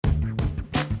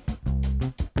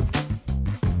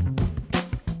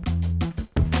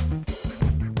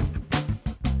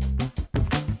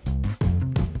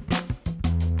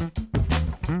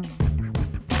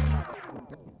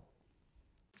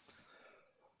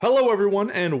Hello,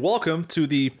 everyone, and welcome to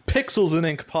the Pixels and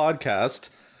Ink podcast,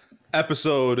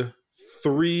 episode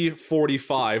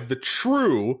 345, the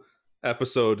true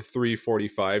episode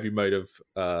 345. You might have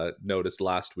noticed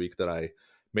last week that I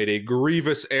made a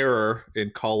grievous error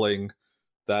in calling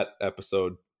that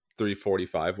episode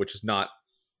 345, which is not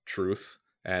truth.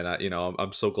 And,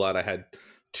 I'm so glad I had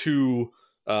two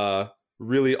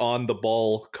really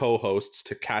on-the-ball co-hosts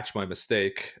to catch my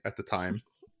mistake at the time.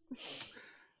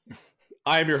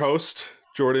 I am your host,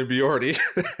 Jordan Biordi,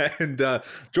 and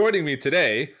joining me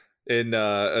today in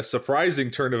a surprising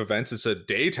turn of events, it's a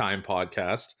daytime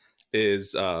podcast,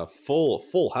 is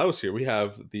full house here. We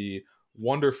have the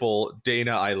wonderful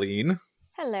Dana Eileen.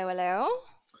 Hello.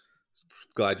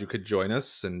 Glad you could join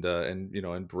us and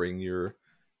bring your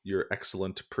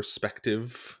excellent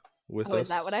perspective with us. Oh, is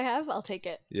that what I have? I'll take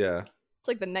it. Yeah. It's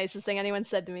like the nicest thing anyone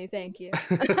said to me. Thank you.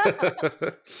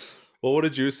 Well, what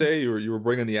did you say? You were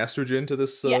bringing the estrogen to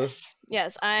this?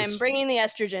 Yes, I'm bringing the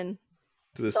estrogen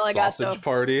to this sausage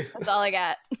party. That's all I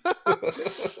got.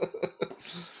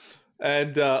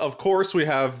 And of course, we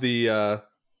have the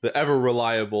ever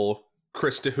reliable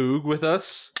Chris DeHoog with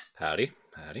us. Howdy.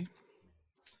 I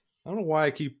don't know why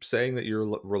I keep saying that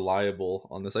you're reliable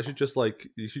on this. You should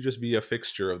just be a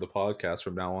fixture of the podcast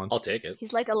from now on. I'll take it.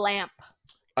 He's like a lamp.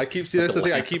 I keep that's the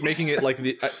thing. I keep making it like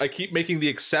I keep making the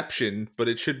exception, but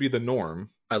it should be the norm.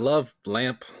 I love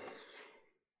lamp.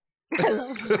 I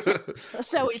love it.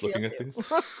 That's how we feel Looking at too. things.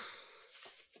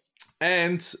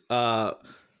 And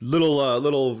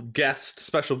little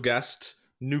special guest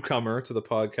newcomer to the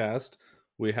podcast.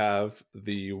 We have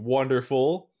the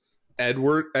wonderful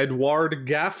Edward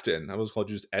Gafton. I was called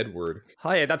you just Edward.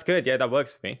 Hi, that's good. Yeah, that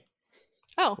works for me.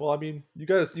 Oh. Well, I mean, you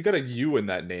got a U in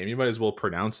that name. You might as well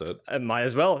pronounce it. Might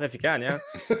as well if you can. Yeah.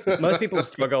 Most people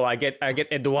struggle. I get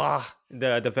Edouard,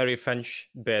 the very French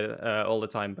bit all the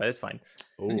time, but it's fine.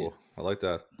 Oh, I like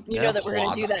that. You know that we're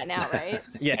gonna do that now, right?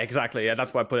 Yeah, exactly. Yeah,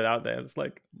 that's why I put it out there. It's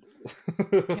like,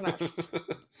 Well,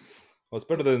 it's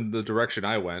better than the direction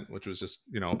I went, which was just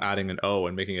adding an O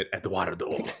and making it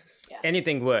Eduardo. Yeah.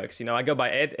 Anything works. I go by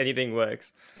Ed. Anything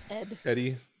works. Ed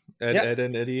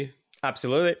and Eddie.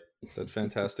 Absolutely. That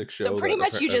fantastic show. So pretty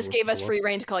much you just gave us free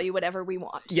reign to call you whatever we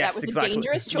want. Yes, that was exactly. a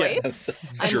dangerous choice. Yes.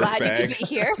 I'm glad you could be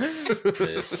here.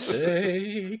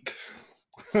 Mistake.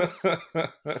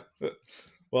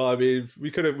 Well, I mean, we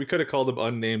could have called him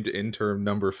unnamed intern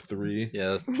number 3.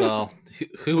 Yeah. Well,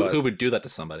 who would do that to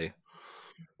somebody?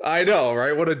 I know,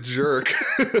 right? What a jerk.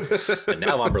 And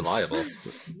now I'm reliable.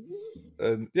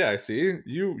 Yeah, I see.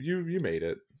 You made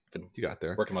it. You got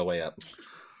there. Working my way up.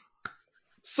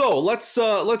 So let's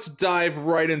dive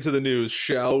right into the news,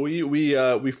 shall we?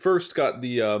 We first got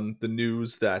the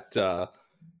news that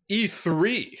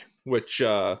E3, which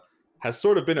has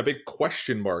sort of been a big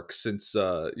question mark since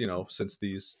since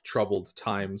these troubled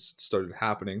times started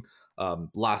happening.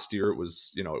 Last year it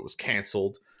was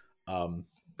canceled,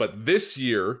 but this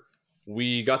year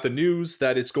we got the news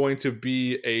that it's going to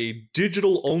be a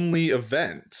digital only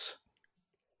event,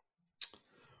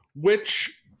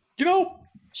 which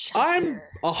I'm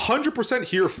 100%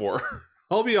 here for.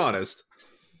 I'll be honest.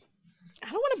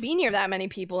 I don't want to be near that many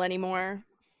people anymore.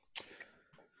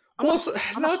 Well,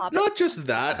 not just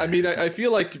that. I mean, I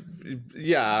feel like,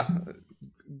 yeah.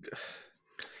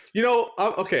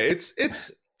 Okay, it's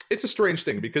a strange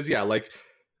thing because, yeah, like,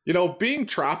 being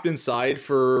trapped inside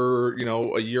for,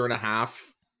 a year and a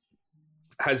half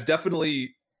has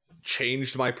definitely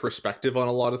changed my perspective on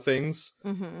a lot of things.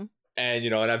 Mm-hmm. And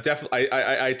and I've definitely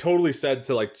I totally said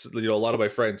to a lot of my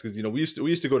friends, because we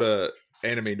used to go to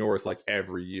Anime North like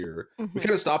every year. Mm-hmm. We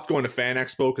kind of stopped going to Fan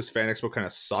Expo because Fan Expo kind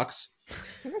of sucks.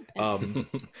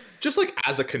 Just like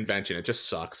as a convention, it just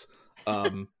sucks.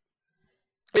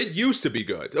 It used to be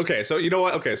good. Okay, so you know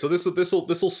what? Okay, so this will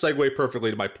segue perfectly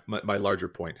to my larger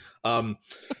point. So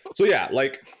yeah,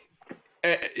 like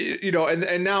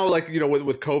and now like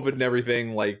with COVID and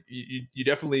everything, like you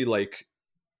definitely like.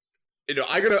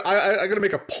 I gotta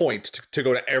make a point to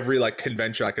go to every like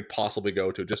convention I could possibly go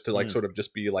to, just to like sort of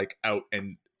just be like out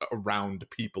and around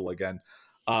people again.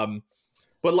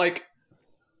 But like,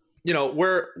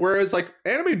 whereas like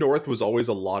Anime North was always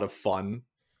a lot of fun,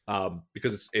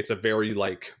 because it's a very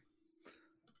like, I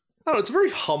don't know, it's a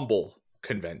very humble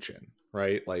convention,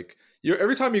 right? Like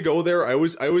every time you go there, I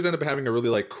always end up having a really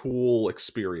like cool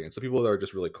experience. The people there are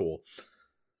just really cool.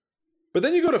 But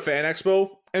then you go to Fan Expo,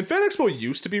 and Fan Expo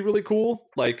used to be really cool.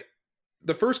 Like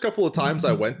the first couple of times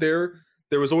I went there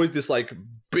was always this like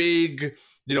big,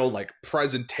 like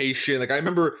presentation. Like I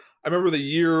remember the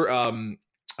year,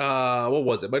 what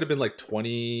was it? Might have been like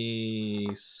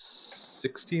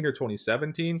 2016 or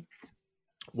 2017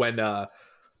 when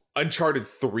Uncharted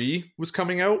 3 was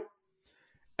coming out,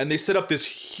 and they set up this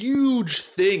huge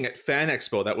thing at Fan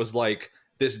Expo that was like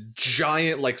this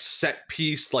giant like set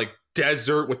piece like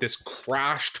desert with this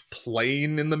crashed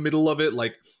plane in the middle of it.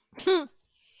 Like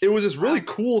it was this really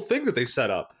cool thing that they set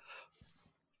up.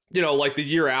 You know, like the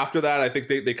year after that, I think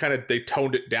they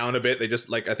toned it down a bit. They just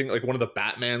like, I think like one of the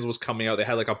Batmans was coming out. They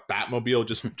had like a Batmobile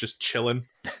just chilling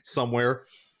somewhere.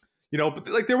 You know, but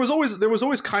like there was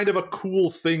always kind of a cool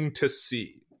thing to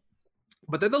see.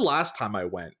 But then the last time I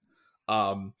went,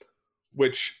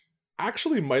 which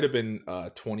actually might have been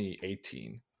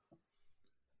 2018.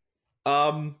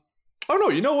 Oh no,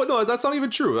 you know what? No, that's not even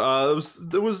true. It was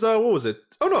what was it?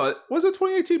 Oh no, was it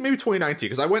 2018? Maybe 2019?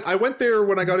 Because I went there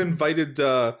when I got invited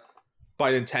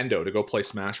by Nintendo to go play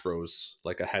Smash Bros.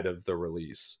 Like ahead of the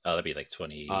release. Oh, that'd be like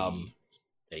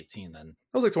 2018 then.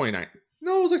 That was like 2019.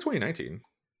 No, it was like 2019.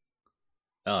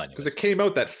 Oh, because it came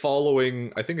out that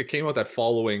following. I think it came out that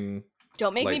following.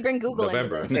 Don't make me bring Google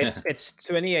November. into this. It's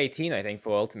 2018, I think,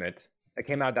 for Ultimate. It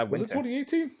came out that Was winter. it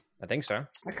 2018? I think so.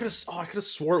 I could have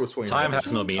swore it was 2019. Time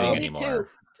has no meaning anymore.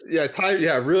 Yeah, time.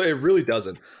 Yeah, it really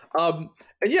doesn't. And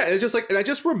yeah, it's just like, and I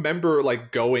just remember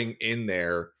like going in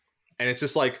there, and it's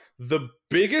just like the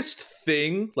biggest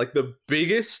thing, like the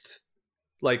biggest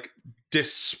like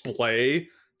display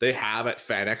they have at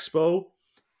Fan Expo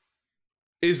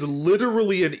is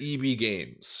literally an EB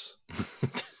Games.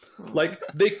 Like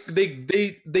they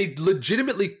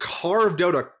legitimately carved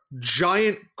out a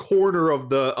giant corner of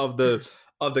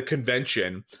the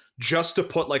convention just to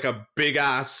put like a big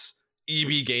ass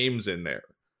EB Games in there.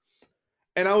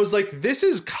 And I was like, this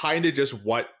is kind of just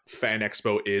what Fan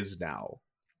Expo is now.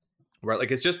 Right?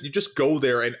 Like it's just, you just go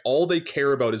there and all they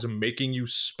care about is making you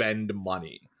spend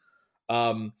money.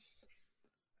 And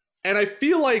I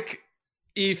feel like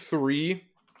E3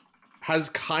 has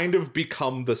kind of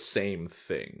become the same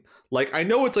thing. Like, I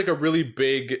know it's like a really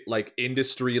big like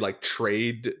industry, like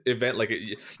trade event, like,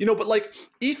 you know, but like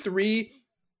E3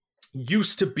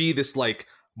 used to be this like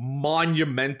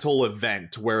monumental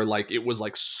event where like it was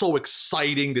like so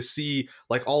exciting to see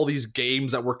like all these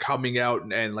games that were coming out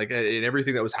and like and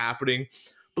everything that was happening.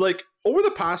 But like over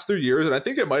the past 3 years, and I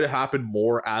think it might have happened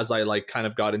more as I like kind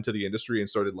of got into the industry and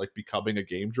started like becoming a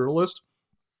game journalist,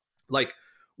 like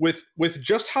with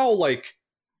just how like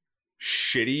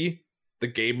shitty the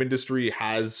game industry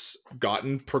has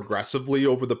gotten progressively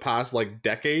over the past like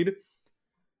decade,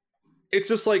 it's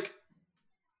just like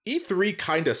E3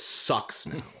 kind of sucks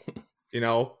now, you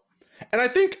know? And I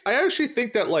actually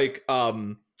think that like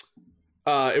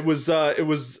it was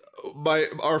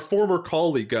our former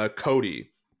colleague Cody.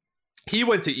 He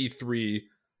went to E3. It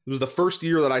was the first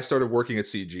year that I started working at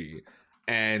CG,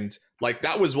 and like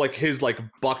that was like his like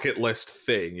bucket list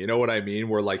thing, you know what I mean?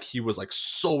 Where like he was like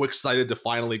so excited to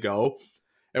finally go.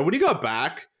 And when he got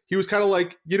back, he was kind of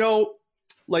like, you know,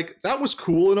 like that was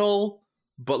cool and all,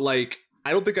 but like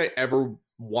I don't think I ever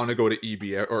want to go to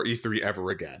EB or E3 ever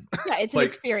again. Yeah, it's like,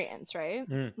 an experience, right?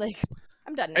 Like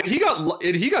I'm done now.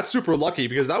 And he got super lucky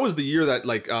because that was the year that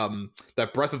like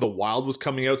that Breath of the Wild was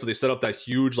coming out, so they set up that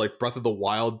huge like Breath of the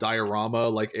Wild diorama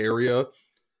like area.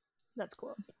 That's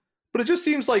cool. But it just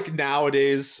seems like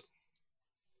nowadays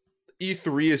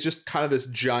E3 is just kind of this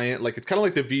giant, like it's kind of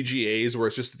like the VGAs where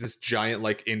it's just this giant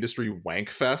like industry wank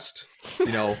fest,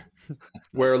 you know,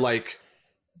 where like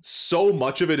so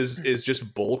much of it is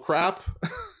just bull crap.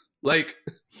 like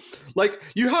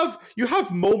you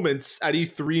have moments at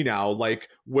E3 now, like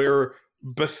where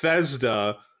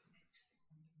Bethesda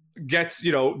gets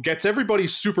everybody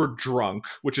super drunk,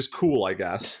 which is cool, I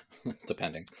guess.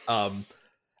 Depending.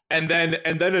 And then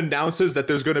announces that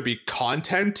there's going to be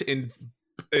content in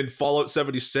Fallout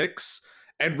 76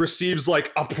 and receives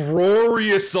like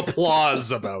uproarious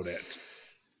applause about it.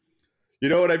 You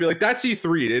know what I mean? Like that's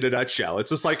E3 in a nutshell. It's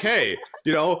just like, hey,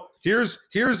 you know, here's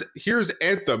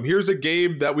Anthem. Here's a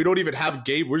game that we don't even have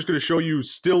game. We're just going to show you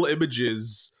still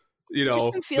images. You know,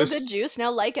 here's some feel good juice.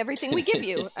 Now like everything we give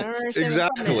you. I don't understand.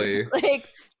 Exactly. Like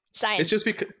science. It's just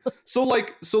because so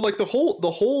like the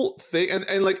whole thing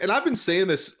and I've been saying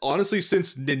this honestly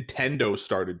since Nintendo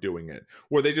started doing it,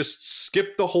 where they just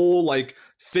skip the whole like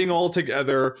thing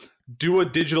altogether, do a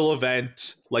digital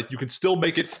event, like you can still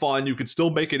make it fun, you can still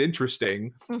make it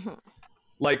interesting. Mm-hmm.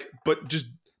 Like, but just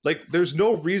like there's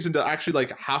no reason to actually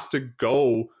like have to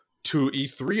go to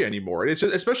E3 anymore. And it's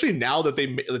just, especially now that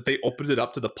they opened it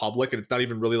up to the public and it's not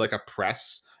even really like a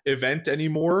press event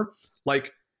anymore.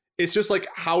 Like it's just like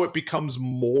how it becomes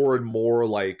more and more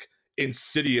like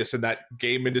insidious in that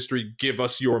game industry, give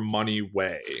us your money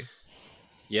way.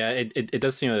 Yeah, it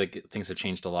does seem like things have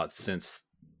changed a lot since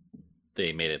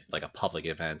they made it like a public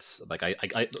event. Like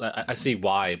I see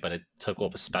why, but it took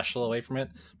what was special away from it.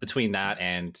 Between that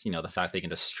and the fact they can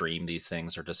just stream these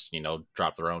things or just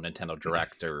drop their own Nintendo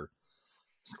Direct or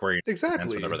Square Enix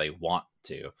events whenever they want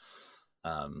to.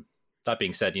 That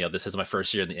being said, this is my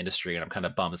first year in the industry, and I'm kind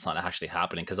of bummed it's not actually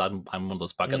happening because I'm one of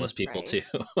those bucket list people too.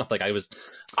 Like I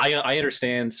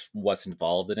understand what's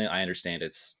involved in it. I understand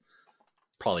it's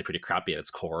probably pretty crappy at its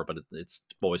core, but it's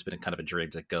always been kind of a dream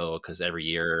to go because every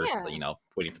year,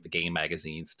 waiting for the game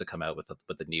magazines to come out with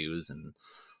the news and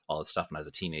all that stuff. And as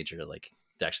a teenager, like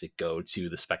to actually go to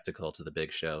the spectacle, to the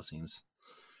big show seems,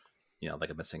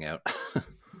 like I'm missing out.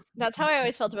 That's how I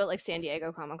always felt about like San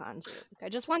Diego Comic-Con too. Like, I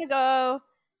just want to go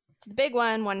to the big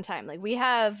one time. Like we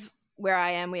have where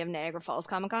I am, we have Niagara Falls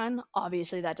Comic-Con.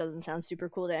 Obviously that doesn't sound super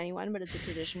cool to anyone, but it's a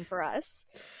tradition for us.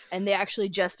 And they actually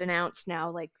just announced now,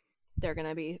 like, they're going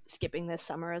to be skipping this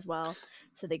summer as well.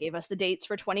 So they gave us the dates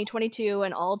for 2022,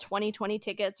 and all 2020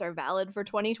 tickets are valid for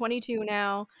 2022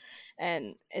 now.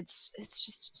 And it's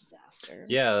just a disaster.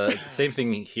 Yeah, same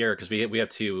thing here because we have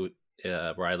two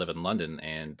where I live in London,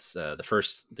 and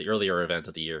the earlier event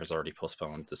of the year has already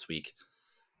postponed this week.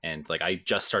 And like I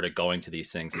just started going to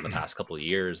these things in the past couple of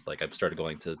years. Like I've started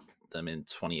going to them in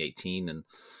 2018 and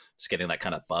just getting that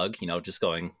kind of bug, just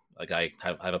going. Like I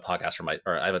have a podcast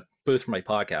I have a booth for my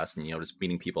podcast, and just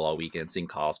meeting people all weekend, seeing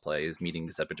cosplays, meeting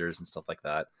exhibitors and stuff like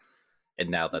that. And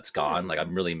now that's gone. Like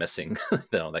I'm really missing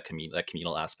that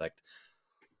communal aspect.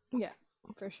 Yeah,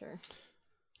 for sure.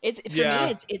 It's for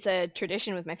me. It's a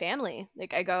tradition with my family.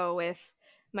 Like I go with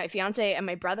my fiance and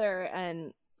my brother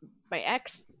and my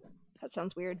ex. That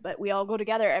sounds weird, but we all go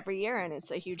together every year, and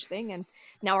it's a huge thing. And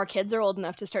now our kids are old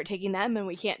enough to start taking them, and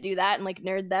we can't do that and like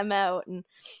nerd them out, and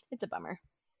it's a bummer.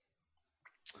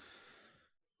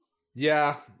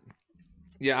 Yeah,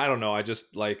 I don't know. I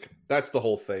just like that's the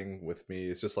whole thing with me.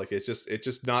 It's just like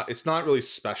it's not really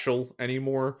special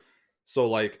anymore. So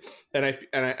like, and I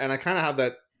kind of have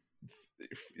that,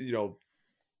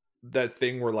 that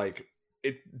thing where like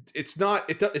it's not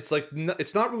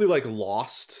really like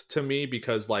lost to me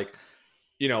because like,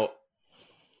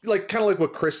 like kind of like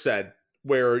what Chris said,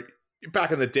 where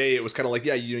back in the day it was kind of like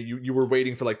you were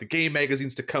waiting for like the game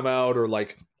magazines to come out or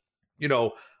like you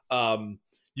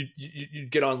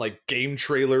get on like game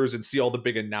trailers and see all the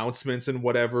big announcements and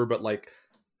whatever, but like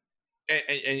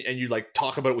and you like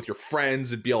talk about it with your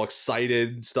friends and be all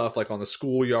excited and stuff like on the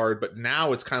schoolyard. But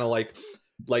now it's kind of like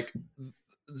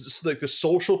the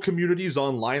social communities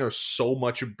online are so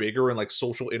much bigger, and like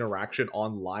social interaction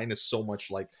online is so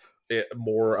much like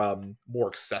more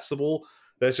accessible.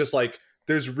 That's just like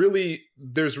there's really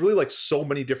like so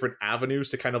many different avenues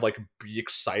to kind of like be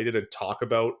excited and talk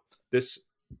about this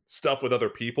stuff with other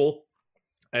people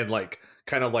and like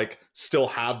kind of like still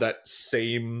have that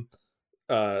same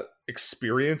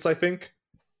experience, I think.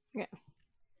 Yeah.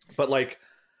 But like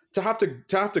to have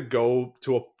to go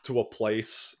to a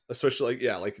place, especially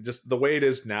like just the way it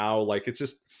is now, like it's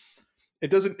just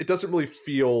it doesn't really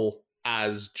feel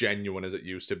as genuine as it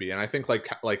used to be. And I think like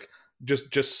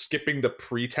just skipping the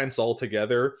pretense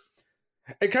altogether,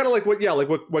 and kind of like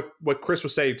what Chris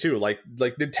was saying too, like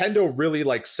Nintendo really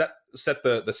like set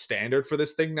the standard for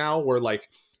this thing now, where like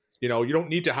you don't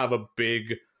need to have a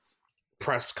big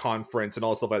press conference and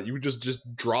all stuff like that. You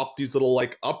just drop these little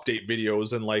like update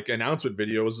videos and like announcement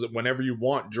videos whenever you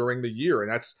want during the year,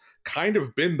 and that's kind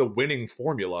of been the winning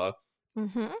formula.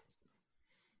 Mm-hmm.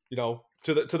 To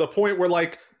the point where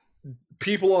like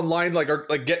people online like are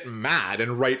like getting mad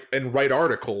and write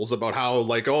articles about how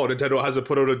like, oh, Nintendo hasn't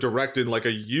put out a direct in like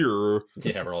a year.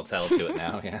 Yeah, we're all entitled to it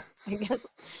now. Yeah, I guess,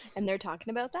 and they're talking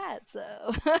about that,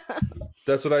 so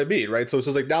that's what I mean, right? So it's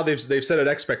just like now they've set an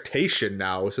expectation.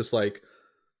 Now it's just like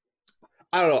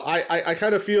I don't know. I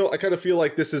kind of feel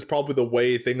like this is probably the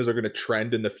way things are going to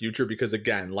trend in the future, because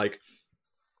again, like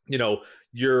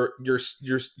you're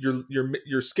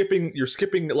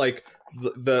skipping like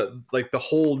the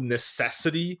whole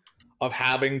necessity of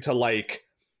having to like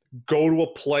go to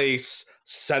a place,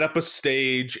 set up a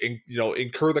stage, and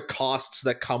incur the costs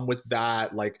that come with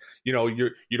that. Like you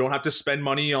don't have to spend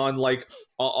money on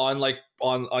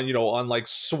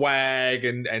swag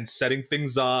and setting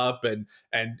things up and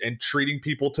treating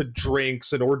people to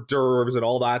drinks and hors d'oeuvres and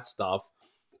all that stuff.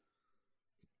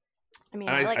 I mean,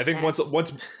 and I think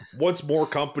once more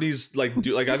companies like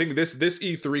do, like I think this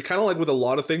E3, kind of like with a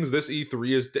lot of things, this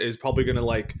E3 is probably going to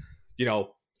like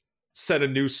set a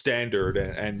new standard,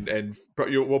 and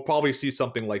we'll probably see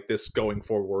something like this going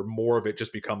forward. More of it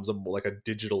just becomes like a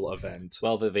digital event.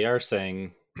 Well, they are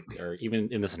saying, or even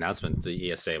in this announcement,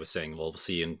 the ESA was saying we'll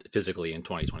see physically in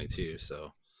 2022.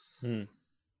 So there's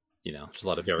a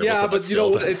lot of variables. Yeah, but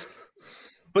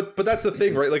but that's the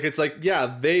thing, right? Like, it's like,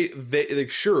 yeah, they like,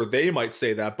 sure, they might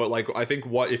say that, but like, I think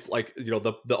what if, like, you know,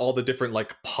 the all the different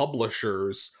like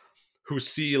publishers who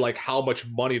see like how much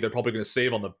money they're probably going to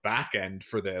save on the back end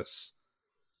for this,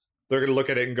 they're going to look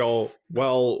at it and go,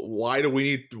 well, why do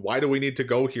we need to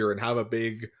go here and have a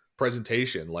big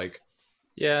presentation? Like,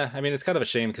 Yeah, I mean, it's kind of a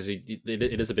shame because it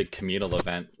is a big communal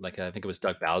event. Like, I think it was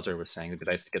Doug Bowser was saying it'd be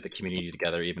nice to get the community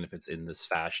together, even if it's in this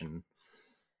fashion.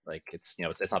 Like, it's, you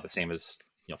know, it's not the same as,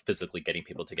 you know, physically getting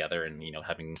people together and, you know,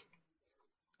 having.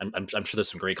 I'm sure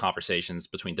there's some great conversations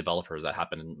between developers that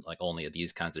happen in, like, only at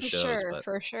these kinds of shows. But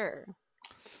For sure.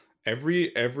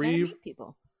 every Meet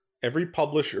people. every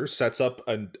publisher sets up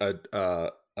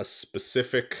a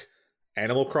specific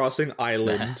Animal Crossing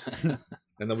island,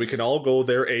 and then we can all go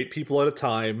there, 8 people at a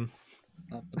time,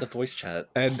 the voice chat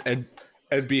and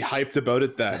be hyped about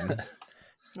it then.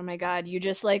 Oh my god, you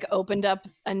just like opened up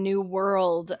a new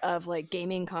world of like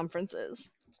gaming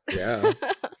conferences. Yeah,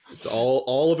 it's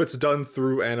all of it's done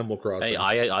through Animal Crossing. Hey,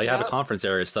 I have a Yep. conference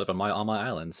area set up on my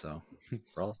island, so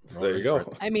we're all There you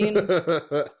go. I mean,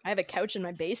 I have a couch in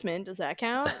my basement. Does that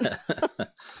count?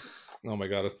 Oh my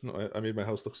god, I made my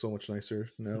house look so much nicer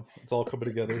now. It's all coming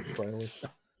together finally.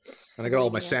 And I got all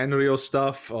my Yeah. Sanrio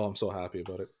stuff. Oh, I'm so happy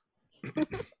about it.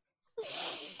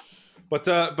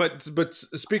 But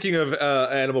speaking of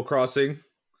Animal Crossing,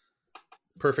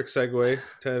 perfect segue,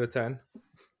 10 out of 10.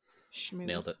 Schmoo.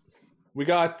 Nailed it. We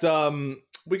got some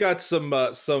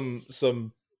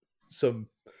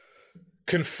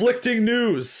conflicting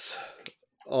news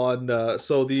on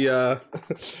so the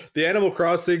the Animal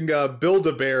Crossing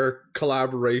Build-A-Bear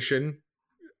collaboration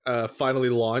finally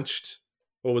launched.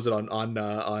 What was it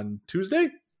on Tuesday?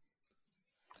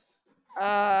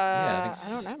 Yeah, I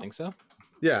don't know. think so.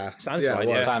 Yeah, Sounds yeah, right, it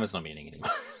was. yeah. Time is no meaning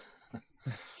anymore.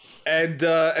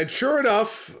 And sure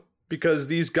enough, because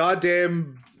these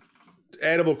goddamn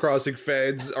Animal Crossing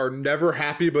fans are never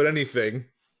happy about anything,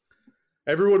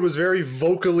 everyone was very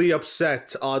vocally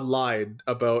upset online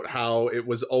about how it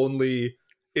was only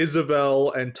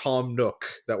Isabelle and Tom Nook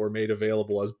that were made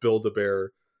available as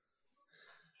Build-A-Bear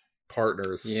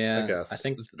partners. Yeah, I guess. I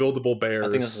think- buildable bears. I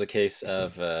think this is a case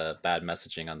of bad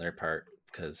messaging on their part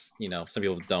because, you know, some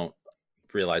people don't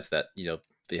realize that, you know,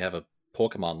 they have a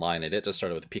Pokemon line and it just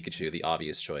started with Pikachu, the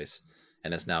obvious choice,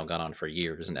 and it's now gone on for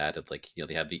years and added, like, you know,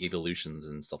 they have the evolutions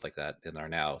and stuff like that in there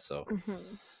now. So Mhm.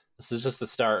 this is just the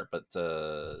start, but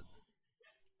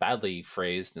badly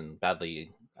phrased and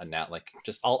badly like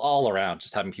just all around,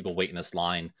 just having people wait in this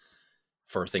line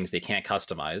for things they can't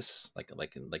customize, like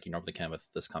you normally can with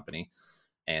this company,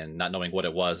 and not knowing what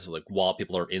it was. Like, while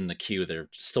people are in the queue, they're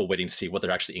still waiting to see what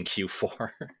they're actually in queue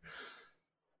for.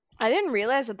 I didn't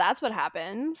realize that that's what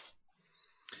happens.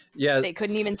 Yeah, They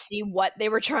couldn't even see what they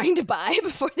were trying to buy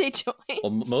before they joined.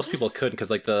 well, most people couldn't because,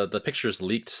 like, the pictures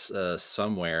leaked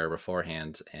somewhere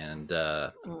beforehand, and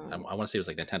I want to say it was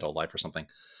like Nintendo Life or something.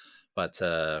 But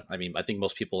I mean, I think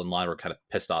most people in line were kind of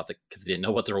pissed off because they didn't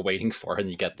know what they were waiting for, and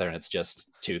you get there and it's just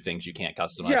 2 things you can't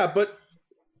customize. Yeah, but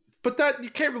that you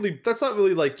can't really. That's not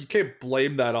really like, you can't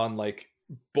blame that on like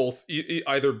both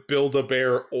either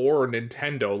Build-A-Bear or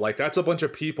Nintendo. Like, that's a bunch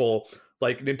of people.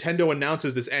 Like, Nintendo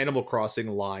announces this Animal Crossing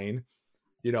line.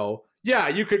 You know, yeah,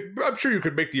 you could. I'm sure you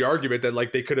could make the argument that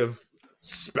like they could have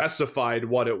specified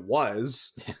what it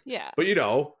was. Yeah. But you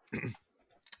know,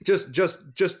 just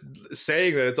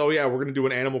saying that it's, oh yeah, we're gonna do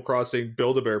an Animal Crossing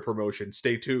Build-A-Bear promotion.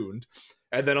 Stay tuned.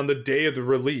 And then on the day of the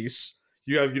release,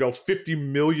 you have, you know, 50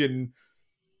 million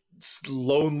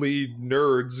lonely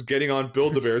nerds getting on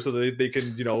Build-A-Bear so that they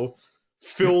can, you know,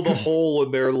 fill the hole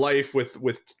in their life with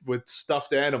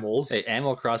stuffed animals. Hey,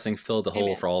 Animal Crossing filled the hole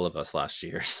Amen. for all of us last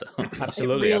year. So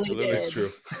Absolutely, really absolutely. did. It's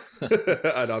true.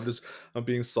 I know, I'm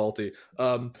being salty.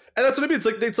 And that's what I mean.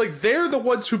 It's like they're the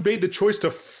ones who made the choice to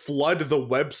flood the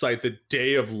website the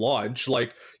day of launch.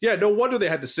 Like, yeah, no wonder they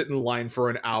had to sit in line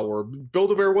for an hour.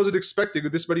 Build-A-Bear wasn't expecting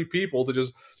this many people to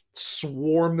just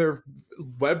swarm their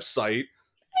website.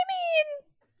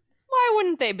 Why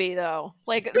wouldn't they be though?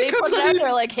 Like, they Because, put it I out mean-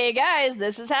 there like, hey guys,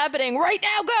 this is happening right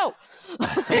now, go.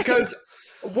 Because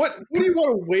what do you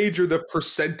want to wager the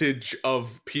percentage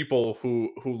of people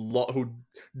who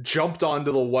jumped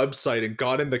onto the website and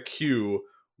got in the queue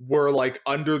were like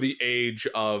under the age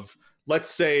of, let's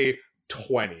say,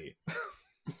 20?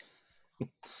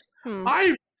 Hmm.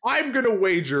 I'm gonna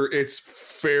wager it's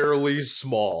fairly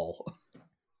small.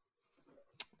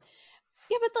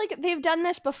 Yeah, but like they've done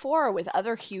this before with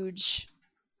other huge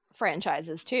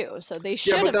franchises too, so they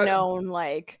should but have that- known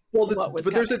like Well, what was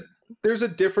but coming. there's a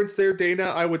difference there, Dana.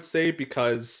 I would say,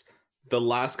 because the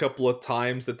last couple of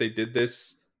times that they did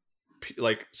this,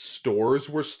 like, stores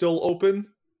were still open.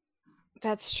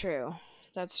 That's true.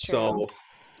 That's true. So,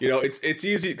 it's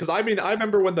easy because I mean I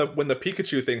remember when the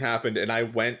Pikachu thing happened, and I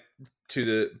went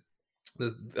to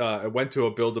I went to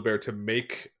a Build-A-Bear to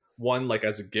make one like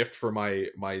as a gift for my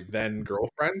then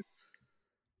girlfriend.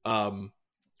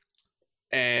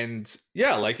 And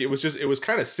yeah, like it was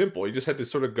kind of simple. You just had to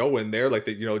sort of go in there, like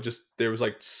there was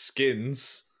like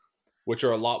skins, which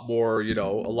are a lot more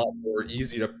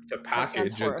easy to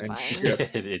package and ship.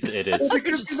 It is. Well,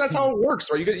 because that's how it works,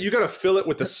 right? You got to fill it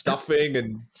with the stuffing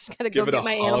and Just gotta give go it get a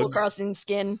my hug. Animal Crossing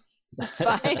skin. That's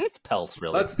fine. Pelt,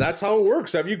 really. that's how it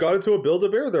works. Have you got into a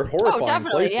Build-A-Bear? They're horrifying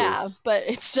Definitely, places. yeah. But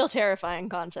it's still terrifying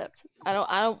concept. I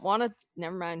don't want to.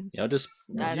 Never mind. Just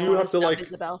I don't You wanna have to, stuff like,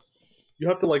 Isabelle. You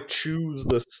have to like choose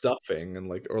the stuffing and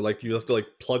you have to like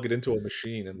plug it into a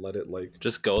machine and let it like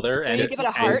just go there Don't and, you give it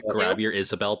a heart, grab too? your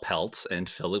Isabelle pelts and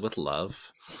fill it with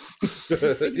love.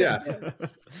 yeah. You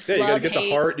gotta Love, get the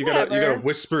hate, heart. You gotta whatever.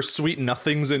 whisper sweet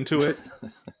nothings into it.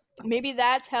 Maybe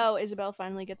that's how Isabelle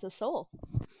finally gets a soul.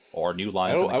 Or new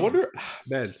lines. in the I game. wonder,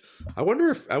 man. I wonder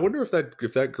if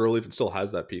that girl even still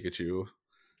has that Pikachu.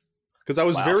 Because I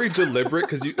was Wow. very deliberate.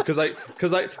 Because this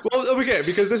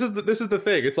is the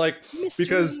thing. It's like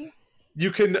because Mystery.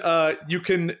 you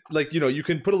can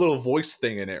put a little voice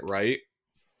thing in it, right?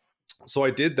 So I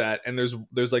did that, and there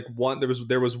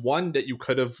was one that you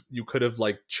could have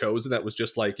like chosen that was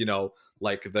just like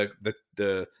like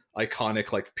the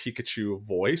iconic like Pikachu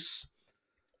voice.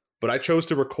 But I chose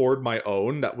to record my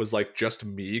own that was like just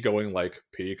me going like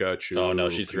Pikachu. Oh no,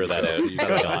 she threw that out. Pikachu.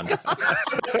 That's gone.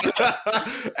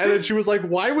 And then she was like,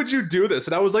 "Why would you do this?"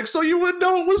 And I was like, "So you would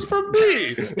know it was from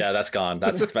me." Yeah, that's gone.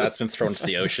 That's been thrown into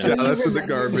the ocean. Yeah, that's in the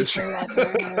garbage.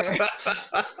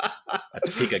 That's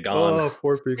Pika gone. Oh,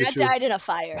 poor That Pikachu. died in a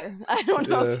fire. I don't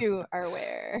know if Yeah. you are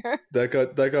aware. That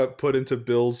got put into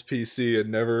Bill's PC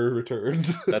and never returned.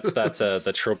 That's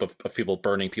the trope of people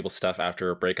burning people's stuff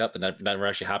after a breakup, and that never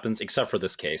actually happens, except for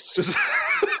this case. Just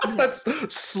that's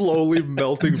slowly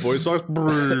melting voice box.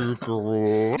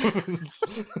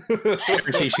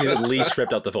 Guarantee she's at least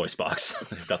ripped out the voice box,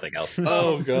 if nothing else.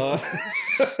 Oh god.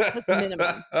 That's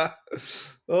minimum.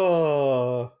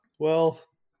 Oh well,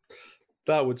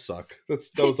 that would suck. That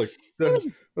was like It was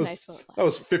that was, nice while it that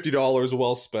was $50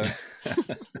 well spent.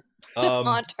 to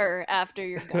haunt her after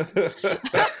you're gone.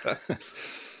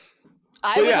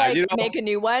 I But would yeah, make a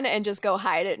new one and just go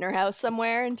hide it in her house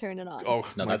somewhere and turn it on. Oh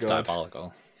No, my that's god,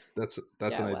 diabolical. that's Yeah,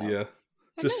 an well, idea. I'm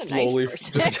Just not a nice slowly,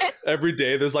 person. just every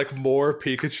day, there's like more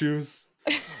Pikachus.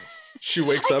 She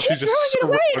wakes I up, keep she's just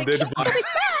throwing it away, surrounded by.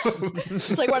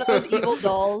 It's like one of those evil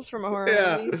dolls from a horror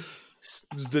Yeah, movie.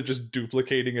 they're just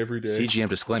duplicating every day. CGM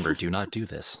disclaimer: do not do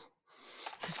this.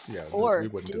 Yeah, Or we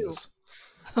wouldn't do do. this.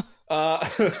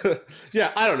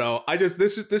 Yeah, I don't know.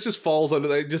 This just falls under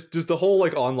like just the whole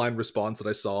like online response that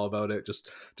I saw about it just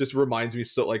reminds me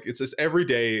so like it's just every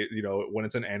day when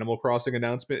it's an Animal Crossing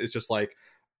announcement it's just like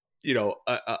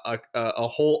a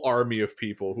whole army of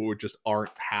people who just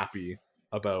aren't happy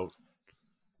about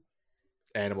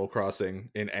Animal Crossing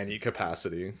in any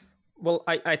capacity. Well,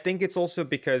 I think it's also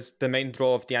because the main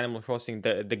draw of the Animal Crossing,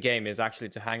 the game, is actually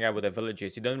to hang out with the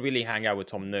villagers. You don't really hang out with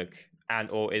Tom Nook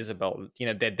or Isabelle.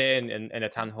 They're there in a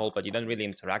town hall, but you don't really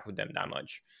interact with them that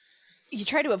much. You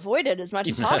try to avoid it as much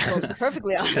as possible, to be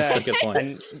perfectly honest. That's a good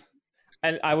point.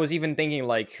 And I was even thinking,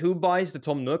 like, who buys the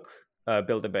Tom Nook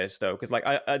Build-A-Bears though? Because like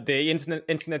the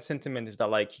internet sentiment is that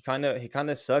like he kind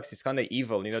of sucks. He's kind of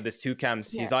evil. There's two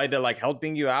camps. Yeah. He's either like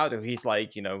helping you out or he's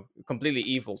like completely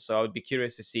evil. So I would be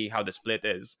curious to see how the split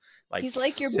is. Like He's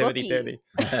like your 70-30.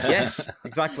 Yes,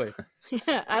 exactly.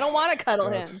 Yeah, I don't want to cuddle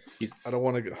God. him. I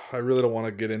really don't want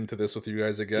to get into this with you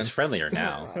guys again. He's friendlier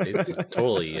now. It's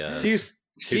totally.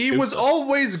 He was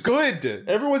always good.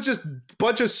 Everyone's just a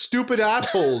bunch of stupid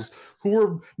assholes who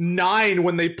were 9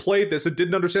 when they played this and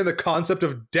didn't understand the concept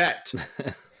of debt.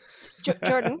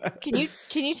 Jordan, can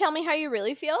you tell me how you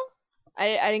really feel?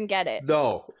 I didn't get it.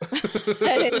 No.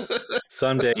 I didn't.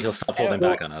 Someday he'll stop holding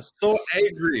back on us. So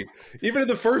angry. Even in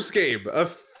the first game, a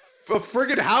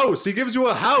friggin' house. He gives you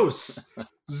a house.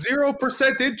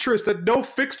 0% interest and no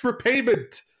fixed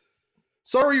repayment.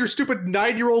 Sorry, your stupid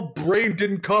 9-year-old brain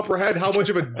didn't comprehend how much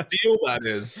of a deal that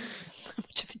is. How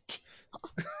much of a deal?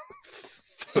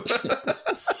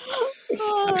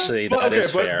 Actually, Well, that okay,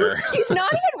 is but- fair. He's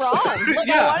not even wrong. Like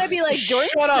Yeah. I want to be like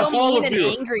Jordan's Shut up, so all mean of and you.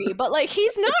 angry, but like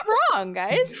he's not wrong,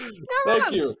 guys. He's not Thank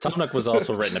wrong. you. Tom Nook was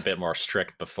also written a bit more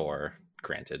strict before,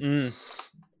 granted.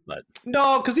 But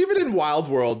No, because even in Wild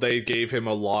World, they gave him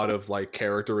a lot of like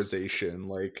characterization.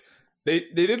 Like they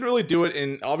didn't really do it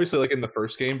in obviously like in the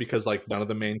first game because like none of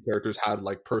the main characters had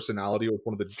like personality. It was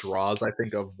one of the draws I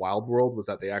think of Wild World was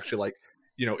that they actually like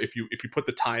if you put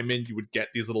the time in, you would get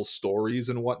these little stories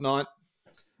and whatnot.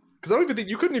 because I don't even think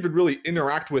you couldn't even really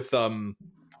interact with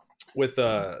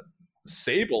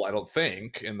Sable, I don't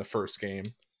think, in the first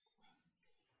game.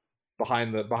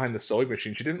 Behind the sewing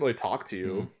machine, she didn't really talk to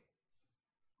you.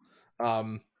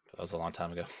 That was a long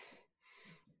time ago.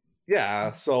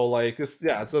 Yeah, so like this,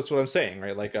 yeah, so that's what I'm saying,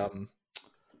 right? Like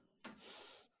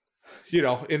you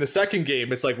know, in the second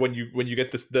game, it's like when you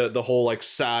get this the whole like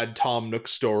sad Tom Nook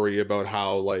story about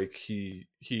how like he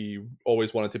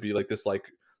always wanted to be like this,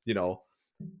 like, you know,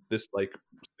 this like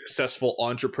successful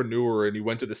entrepreneur, and he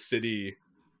went to the city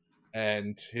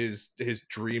and his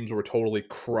dreams were totally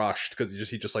crushed because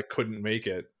he just like couldn't make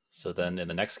it. So then in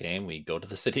the next game, we go to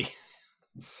the city.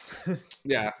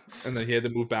 Yeah, and then he had to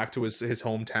move back to his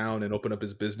hometown and open up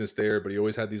his business there, but he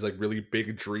always had these like really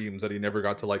big dreams that he never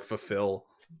got to like fulfill.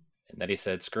 And then he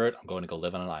said, "Screw it, I'm going to go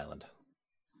live on an island."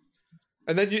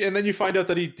 And then you find out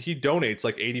that he donates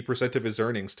like 80% of his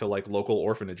earnings to like local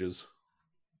orphanages.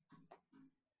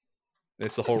 And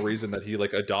it's the whole reason that he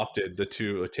like adopted the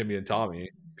two, Timmy and Tommy,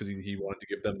 because he wanted to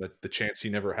give them the chance he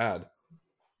never had.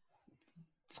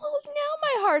 Well, now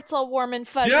my heart's all warm and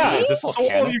fuzzy. Yeah, Is this all so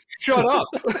canon? you shut up.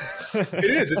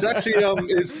 It is. It's actually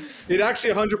it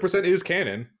actually 100% is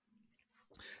canon.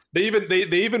 They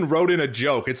even wrote in a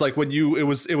joke. It's like when it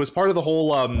was part of the whole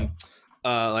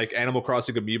like Animal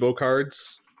Crossing amiibo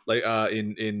cards, like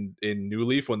in New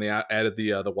Leaf when they added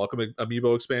the Welcome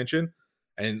amiibo expansion,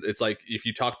 and it's like if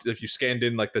you scanned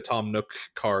in like the Tom Nook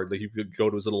card, like you could go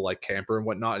to his little like camper and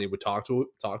whatnot, and he would talk to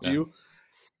you,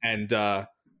 and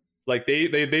like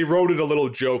they wrote in a little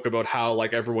joke about how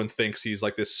like everyone thinks he's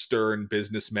like this stern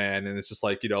businessman, and it's just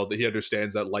like, you know, that he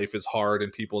understands that life is hard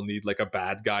and people need like a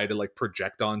bad guy to like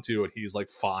project onto, and he's like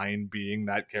fine being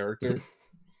that character.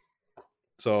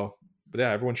 So, but yeah,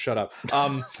 everyone shut up.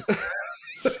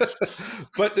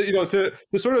 But you know, to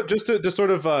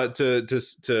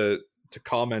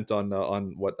comment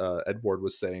on what Edward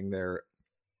was saying there.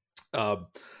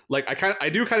 Like I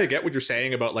do kind of get what you're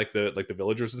saying about like the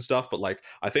villagers and stuff, but like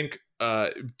I think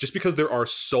just because there are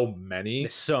so many,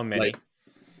 There's so many.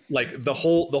 like the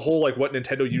whole like what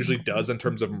Nintendo usually does in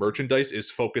terms of merchandise is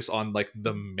focus on like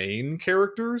the main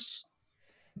characters.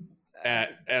 And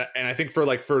I think for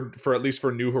at least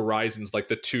for New Horizons, like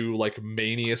the two like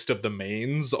mainiest of the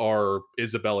mains are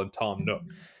Isabelle and Tom Nook.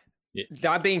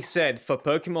 That being said, for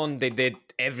Pokemon, they did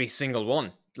every single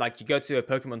one. Like you go to a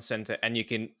Pokemon Center and you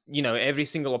can, you know, every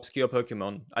single obscure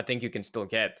Pokemon, I think you can still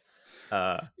get.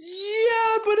 Yeah,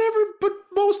 but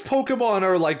most Pokemon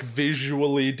are like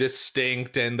visually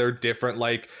distinct and they're different.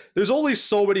 Like there's only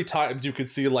so many times you can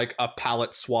see like a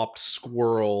palette swapped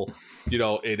squirrel, you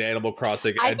know, in Animal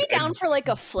Crossing. I'd be down for like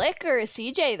a Flick or a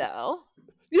CJ though.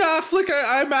 Yeah, Flick.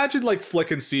 I imagine like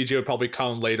Flick and CJ would probably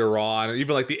come later on, and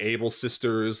even like the Able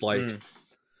sisters, like.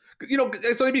 You know,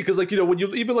 it's what I mean, because like, you know, when you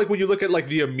look at like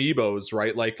the amiibos,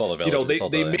 right? Like, It's all the you know, villages, they all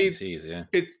the made NPCs,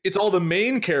 yeah. it's all the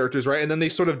main characters, right? And then they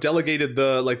sort of delegated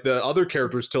the other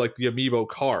characters to like the amiibo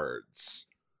cards.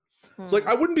 So like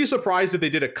I wouldn't be surprised if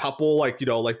they did a couple, like, you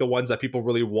know, like the ones that people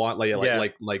really want,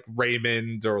 like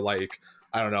Raymond, or like,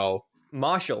 I don't know,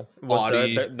 Marshall was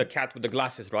the cat with the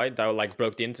glasses, right? That like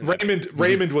broke the internet.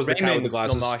 Raymond was the cat with the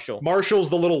glasses. Marshall.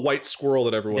 Marshall's the little white squirrel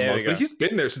that everyone There loves, we go. but he's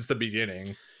been there since the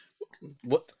beginning.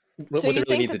 What So they you really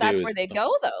think need that to that's do where is, they'd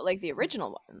go though, like the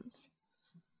original ones?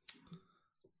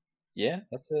 yeah,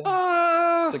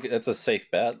 Uh, that's a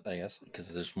safe bet, I guess, because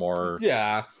there's more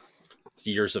yeah.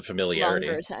 years of familiarity.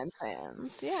 Longer time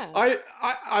plans, yeah.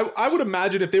 I would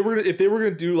imagine if they were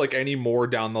gonna do like any more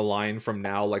down the line from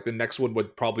now, like the next one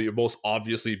would probably most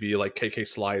obviously be like KK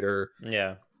Slider.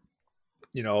 Yeah.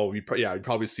 You know, you'd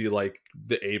probably see like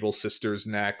the Able sisters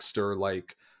next, or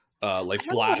like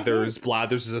Blathers.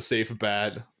 Blathers is a safe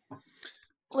bet.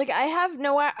 Like I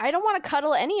don't want to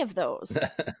cuddle any of those.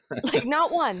 Like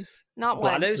not one.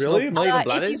 Blathers? Really? Not even If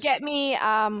Blathers? you get me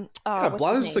Yeah, what's his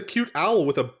Blathers is a name? cute owl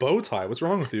with a bow tie. What's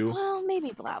wrong with you? Well,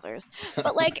 maybe Blathers.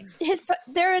 But like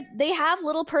they have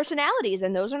little personalities,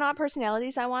 and those are not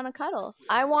personalities I want to cuddle.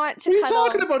 I want to What are you cuddle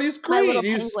talking about? He's my great. little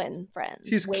He's penguin friends.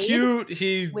 he's Wade?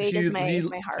 cute. Wade is my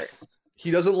heart.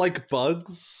 He doesn't like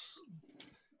bugs.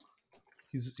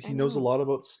 He knows a know. lot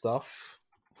about stuff.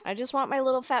 I just want my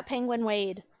little fat penguin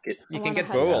Wade. You I can wanna get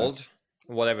hug him. Roald,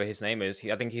 whatever his name is.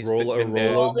 I think he's Roll- been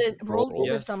there. Roll- Roald Roald.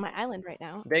 lives on my island right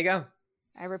now. There you go.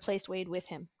 I replaced Wade with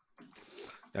him.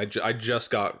 I just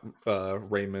got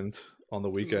Raymond on the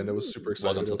weekend. I was super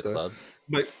excited Welcome to about the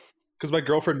that. club. Because my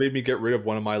girlfriend made me get rid of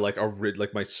one of my like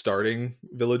my starting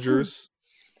villagers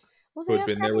Well, who they had have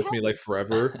been there crappy with me like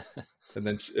forever, and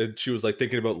then she was like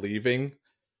thinking about leaving,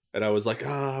 And I was like,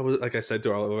 like I said to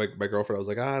her, like my girlfriend, I was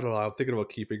like, I don't know, I'm thinking about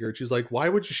keeping her. And she's like, why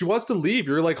would you? She wants to leave.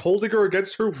 You're like holding her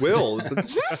against her will.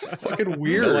 That's fucking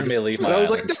weird. No one may leave my And I was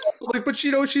island. like, no, like, but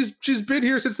she's been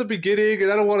here since the beginning, and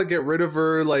I don't want to get rid of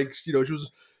her. Like, she was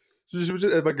just,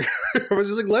 my girlfriend was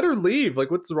just like, let her leave.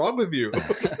 Like, what's wrong with you?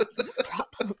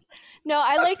 Problem. No,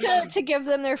 I like to give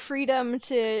them their freedom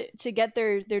to get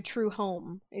their true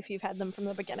home if you've had them from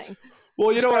the beginning.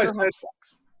 Well, you know what I Starter home said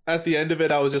sucks. at the end of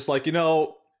it, I was just like, yeah,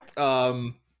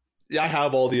 I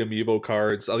have all the amiibo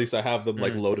cards. At least I have them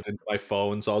like loaded into my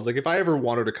phone. So I was like, if I ever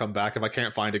want her to come back, if I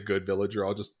can't find a good villager,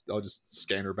 I'll just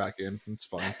scan her back in. It's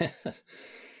fine.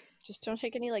 Just don't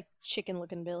take any like chicken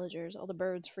looking villagers. All the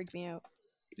birds freak me out.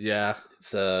 Yeah,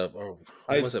 It's what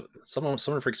was it? Someone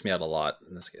freaks me out a lot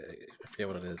in this game. I forget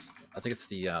what it is. I think it's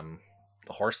the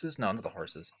horses. No, not the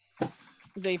horses.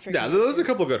 They freak yeah. me out There's too. a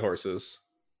couple good horses.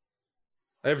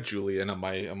 I have Julian on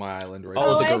my island right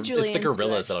Oh, now. I have it's Julian the too,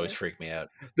 gorillas that actually. always freak me out.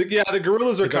 The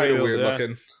gorillas are The kind of gorillas, weird yeah.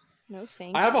 looking. No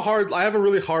thank I have a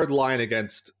really hard line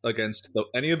against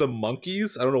any of the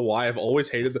monkeys. I don't know why I've always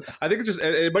hated them. I think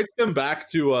it might stem back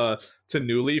to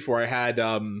New Leaf where I had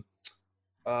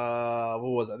what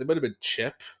was that? It might have been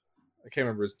Chip. I can't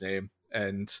remember his name.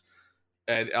 And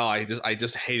I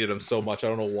just hated him so much. I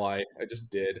don't know why. I just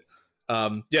did.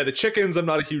 Yeah, the chickens I'm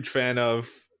not a huge fan of.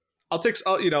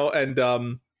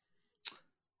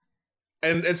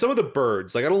 And some of the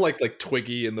birds. Like I don't like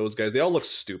Twiggy and those guys. They all look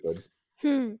stupid.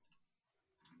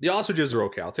 The ostriches are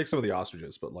okay. I'll take some of the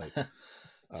ostriches, but like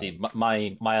See,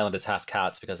 my island is half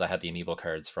cats because I had the amiibo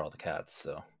cards for all the cats.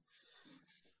 So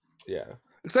yeah.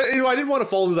 I didn't want to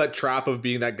fall into that trap of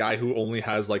being that guy who only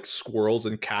has like squirrels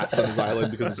and cats on his island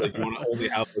because it's like you want to only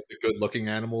have like, the good-looking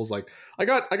animals. Like I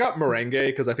got Merengue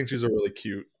because I think she's a really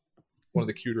cute, one of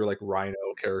the cuter like rhino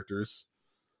characters.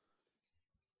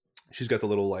 She's got the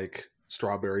little like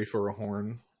strawberry for a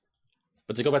horn.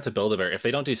 but to go back to Build-A-Bear, if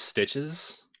they don't do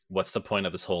stitches, what's the point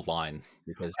of this whole line?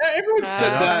 Because Everyone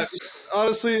said Uh, that.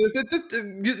 Honestly,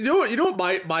 you know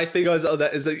what my thing is that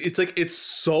is like it's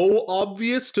so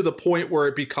obvious to the point where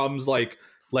it becomes like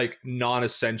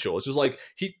non-essential. It's just like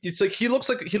he looks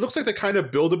like the kind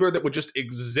of Build-A-Bear that would just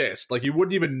exist. Like you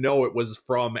wouldn't even know it was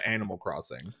from Animal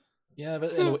Crossing. yeah,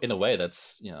 but in a way,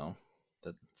 that's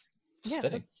that's Yeah,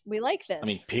 fitting. we like this. I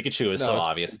mean, Pikachu is No, so it's-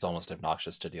 obvious; it's almost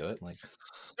obnoxious to do it. Like,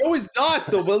 No, he's not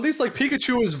though. But at least like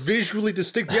Pikachu is visually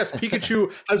distinct. Yes,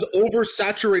 Pikachu has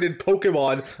oversaturated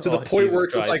Pokemon to the Oh, point Jesus where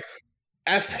it's just Christ. like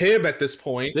F him at this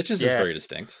point. Stitches is Yeah. very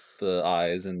distinct. The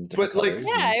eyes and different But, like, colors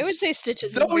yeah, and I would say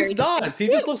Stitches. No, is very he's not. distinct, He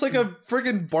too. just looks like a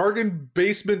friggin' bargain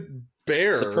basement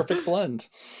bear. it's the perfect blend.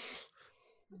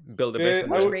 Build a Yeah, basement.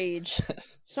 So much would- rage.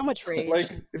 So much rage. Like,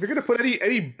 if you're gonna put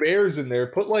any bears in there,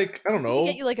 put like I don't We need to know,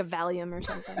 get you like a Valium or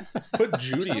something. put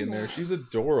Judy in there. She's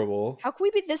adorable. How can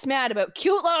we be this mad about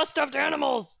cute little stuffed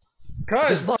animals?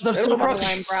 Guys, love them so Animal much.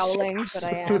 Crossing I'm growling, sucks.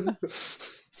 but I am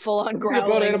full on Everything growling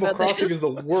about Animal Crossing this. is the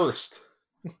worst.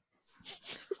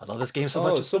 I love this game so Oh,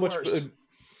 much. it's It's so the much. worst.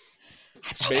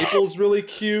 Maple's really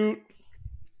cute.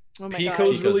 Oh my Pico's god.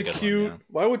 Pico's a really good one, cute. yeah.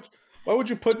 Why would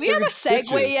you put? Do we have a friggin' segue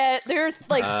Stitches? yet? There's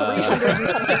like 300 and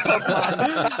something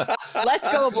Pokemon.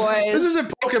 Let's go, boys. This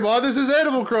isn't Pokemon. This is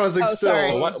Animal Crossing. Oh, still. sorry.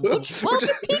 So what- well,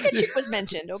 the Pikachu was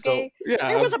mentioned, okay? yeah,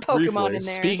 there was a Pokemon briefly. in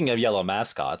there. Speaking of yellow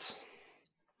mascots,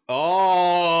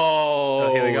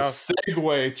 Oh, here we go.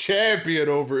 segue champion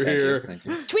over here. Thank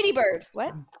you. Tweety Bird.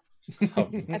 What? Oh,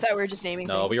 I thought we were just naming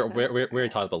no, things. we already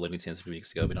talked about Looney Tunes a few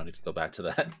weeks ago. We don't need to go back to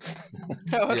that.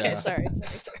 Oh, okay. Yeah. Sorry.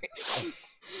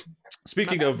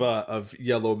 Speaking of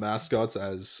yellow mascots,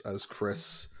 as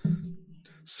Chris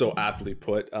so aptly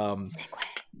put,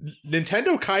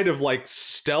 Nintendo kind of like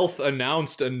stealth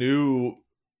announced a new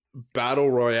Battle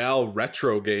Royale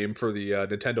retro game for the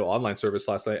Nintendo Online service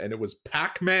last night, and it was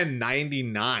Pac-Man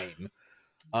 99,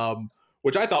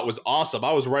 which I thought was awesome.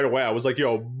 I was right away. I was like,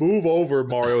 "Yo, move over,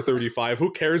 Mario 35.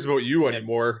 Who cares about you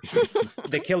anymore?"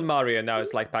 They killed Mario. Now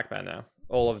it's like Pac-Man. Now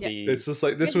all of Yeah. the It's just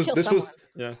like this We had was to kill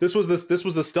someone. this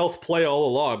was the stealth play all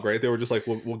along, right? They were just like,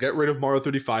 we'll get rid of Mario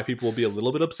 35. People will be a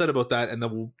little bit upset about that, and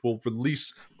then we'll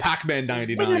release Pac-Man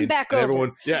 99. Bring them back and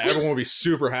over. everyone will be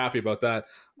super happy about that.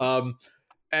 And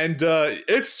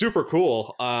it's super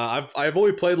cool. I've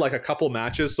only played like a couple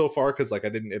matches so far because like I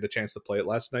didn't get a chance to play it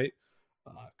last night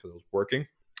because I was working.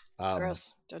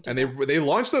 Gross. Don't do And that. they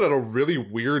launched it at a really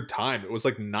weird time. It was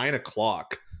like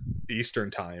 9:00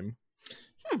 Eastern time.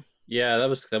 Yeah, that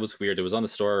was weird. It was on the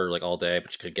store like all day,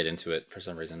 but you could get into it for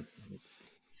some reason.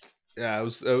 Yeah, it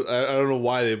was. I don't know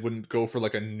why they wouldn't go for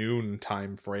like a noon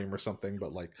time frame or something,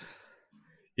 but like,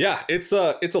 yeah, it's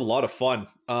a lot of fun.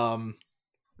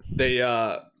 They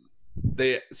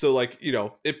so like, you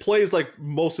know, it plays like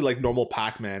mostly like normal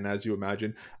Pac-Man, as you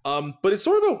imagine. But it's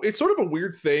sort of a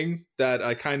weird thing that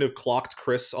I kind of clocked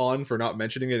Chris on for not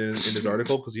mentioning it in his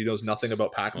article, because he knows nothing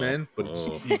about Pac-Man, but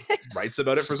he writes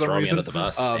about it for some Throw me reason. under the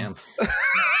bus. Damn.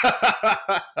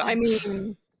 I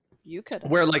mean, you could.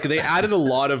 Where like they added a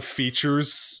lot of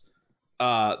features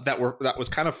that was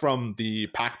kind of from the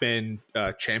Pac-Man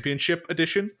Championship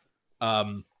edition,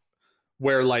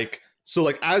 where like, so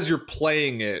like as you're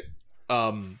playing it,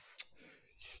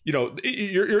 you know,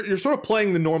 you're sort of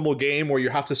playing the normal game where you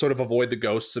have to sort of avoid the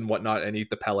ghosts and whatnot and eat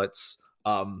the pellets.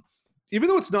 Even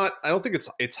though it's not, I don't think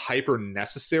it's hyper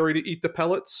necessary to eat the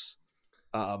pellets.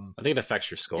 I think it affects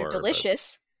your score. They're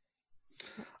delicious.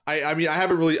 I mean, I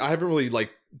haven't really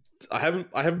like, I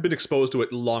haven't been exposed to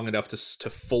it long enough to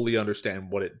fully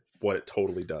understand what it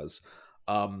totally does.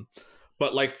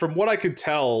 But like from what I could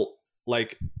tell,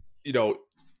 like, you know,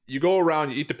 you go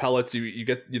around, you eat the pellets, you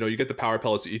get the power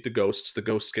pellets, you eat the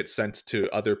ghosts get sent to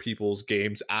other people's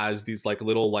games as these like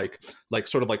little like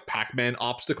sort of like Pac-Man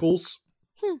obstacles.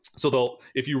 So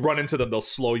if you run into them, they'll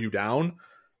slow you down.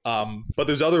 But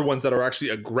there's other ones that are actually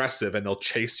aggressive and they'll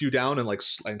chase you down and like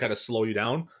and kind of slow you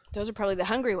down. Those are probably the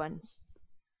hungry ones.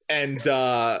 And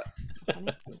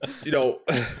you know,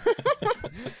 that's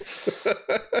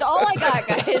all I got,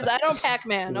 guys. I don't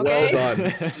Pac-Man.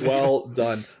 Okay. Well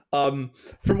done. From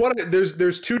what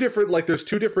there's two different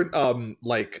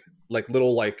like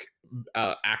little like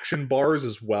action bars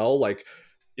as well. Like,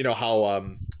 you know how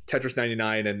Tetris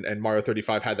 99 and Mario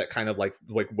 35 had that kind of like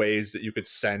ways that you could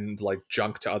send like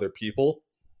junk to other people.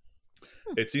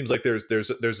 It seems like there's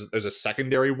a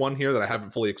secondary one here that I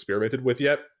haven't fully experimented with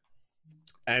yet.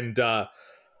 And but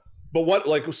what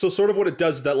like, so sort of what it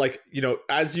does is that, like, you know,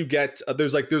 as you get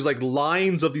there's like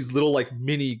lines of these little like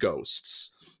mini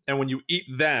ghosts, and when you eat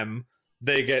them,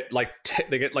 they get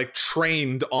like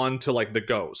trained onto like the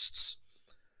ghosts.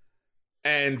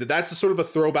 And that's a sort of a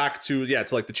throwback to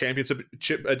like the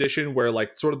Championship edition, where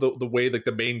like sort of the way like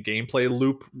the main gameplay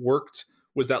loop worked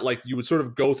was that like you would sort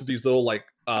of go through these little like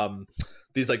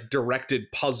these like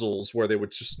directed puzzles where they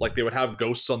would just like, they would have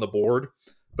ghosts on the board,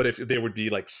 but if they would be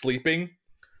like sleeping,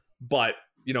 but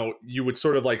you know, you would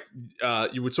sort of like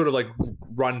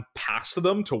run past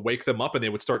them to wake them up and they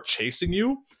would start chasing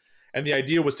you. And the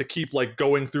idea was to keep like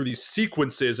going through these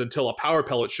sequences until a power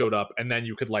pellet showed up, and then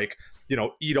you could like, you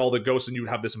know, eat all the ghosts and you would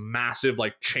have this massive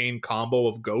like chain combo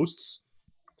of ghosts.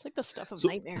 It's like the stuff of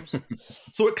nightmares.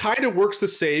 So it kind of works the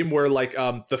same where like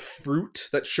the fruit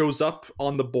that shows up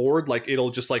on the board, like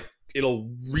it'll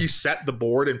reset the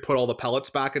board and put all the pellets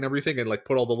back and everything, and like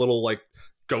put all the little like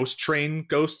ghost train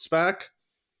ghosts back.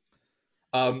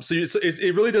 So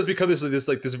it really does become this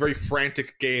very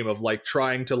frantic game of like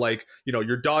trying to like, you know,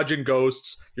 you're dodging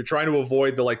ghosts, you're trying to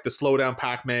avoid the slow down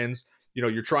Pac-Mans, you know,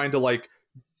 you're trying to like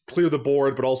clear the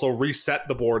board but also reset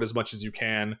the board as much as you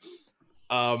can.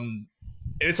 And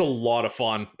it's a lot of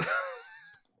fun.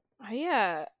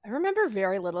 I remember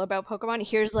very little about Pokemon.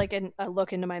 Here's like a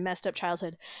look into my messed up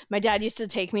childhood. My dad used to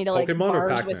take me to like Pokemon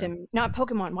bars with him. Not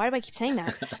Pokemon. Why do I keep saying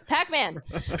that? Pac-Man.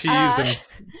 Peas and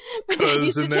my dad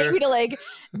used to take me to like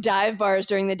dive bars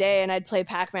during the day, and I'd play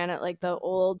Pac-Man at like the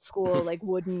old school like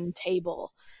wooden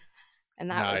table, and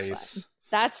that was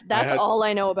fun. That's all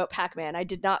I know about Pac-Man. I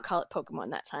did not call it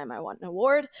Pokemon that time. I won an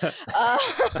award.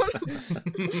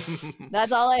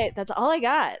 That's all I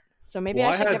got. So maybe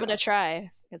I should give it a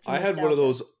try. I had one of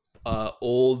those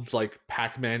old like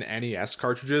Pac-Man NES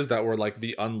cartridges that were like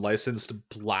the unlicensed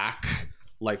black,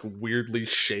 like weirdly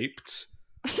shaped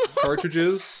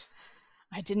cartridges.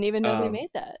 I didn't even know they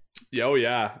made that. Oh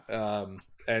yeah.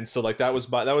 And so like that was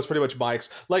pretty much my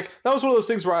like that was one of those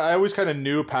things where I always kind of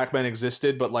knew Pac-Man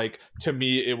existed, but like to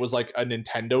me it was like a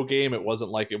Nintendo game. It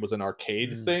wasn't like it was an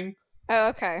arcade thing. Oh,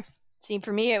 okay. See,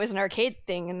 for me it was an arcade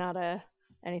thing and not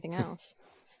anything else.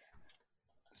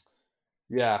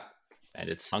 Yeah, and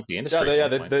it sunk the industry.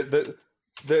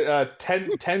 The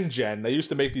 10 gen. They used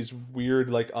to make these weird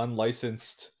like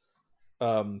unlicensed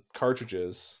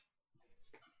cartridges,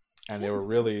 and they were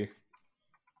really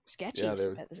sketchy.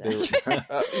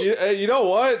 Yeah, you know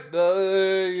what?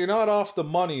 You're not off the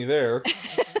money there.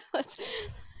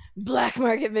 Black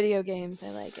market video games.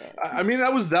 I like it. I mean,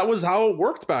 that was how it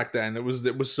worked back then. It was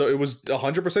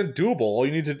 100% doable. All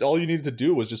you needed to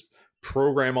do was just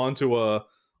program onto a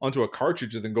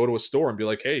cartridge and then go to a store and be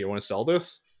like, hey, you want to sell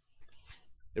this?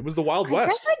 It was the Wild I West.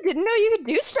 guess I didn't know you could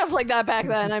do stuff like that back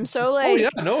then. I'm so like, Oh yeah,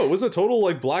 no, it was a total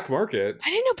like black market. I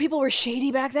didn't know people were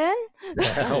shady back then.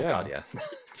 Oh god, yeah.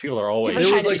 People are always.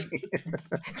 Different There was kind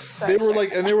like Sorry, they were sorry.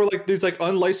 like, and they were like these like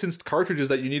unlicensed cartridges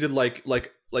that you needed like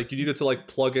you needed to like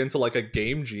plug into like a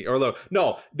Game Genie, or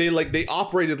no, they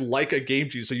operated like a Game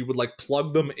Genie, so you would like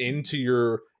plug them into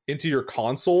your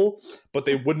console, but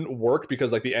they wouldn't work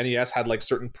because like the NES had like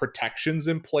certain protections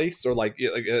in place, or like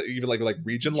even like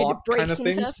region You had to lock break kind of some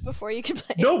things. stuff before you could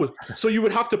play. No, so you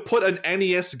would have to put an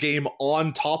NES game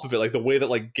on top of it, like the way that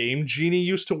like Game Genie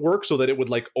used to work, so that it would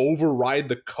like override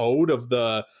the code of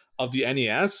the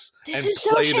NES This and is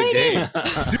so play the shady. game.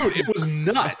 Dude, it was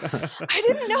nuts. I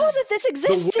didn't know that this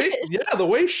existed. The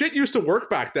way shit used to work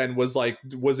back then was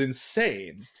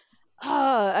insane.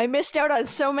 Oh, I missed out on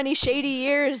so many shady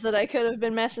years that I could have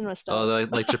been messing with stuff. Oh,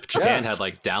 like Japan had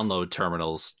like download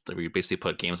terminals that we basically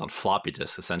put games on floppy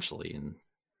disks essentially, and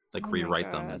like Oh my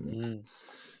rewrite them. God. And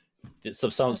Mm.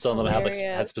 some of them had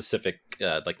hilarious. specific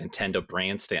like Nintendo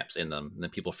brand stamps in them, and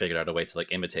then people figured out a way to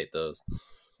like imitate those.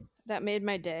 That made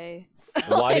my day.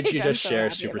 Why did Like, you I'm just so share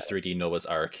happy Super about it. 3D Noah's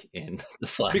Ark in the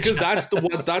Slack? Because chat?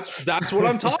 that's what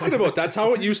I'm talking about. That's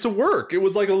how it used to work. It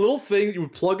was like a little thing you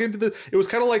would plug into it was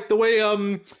kind of like the way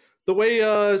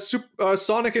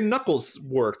Sonic and Knuckles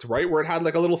worked, right? Where it had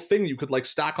like a little thing you could like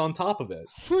stack on top of it.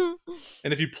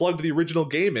 And if you plugged the original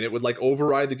game in, it would like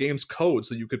override the game's code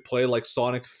so you could play like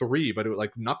Sonic 3, but it would,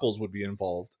 like Knuckles would be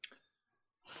involved.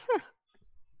 The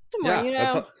more you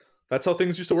know. That's how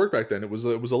things used to work back then. It was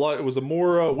a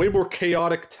way more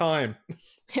chaotic time.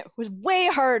 It was way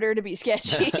harder to be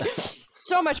sketchy.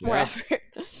 So much more Yeah. effort.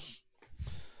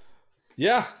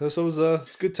 Yeah, this was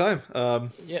it's a good time.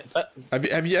 Yeah, but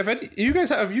Have you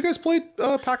guys played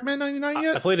Pac-Man 99 I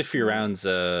yet? played a few rounds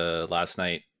last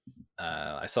night.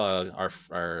 I saw our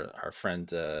friend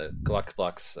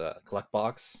Gluckbox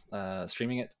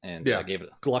streaming it, and Yeah, I gave it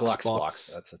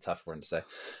Glucksbox. That's a tough word to say.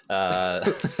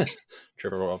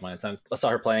 Triple roll of my time. I saw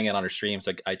her playing it on her stream,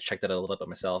 so I checked it out a little bit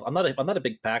myself. I'm not a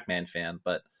big Pac-Man fan,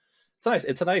 but it's nice.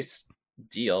 It's a nice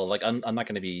deal. Like I'm not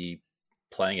going to be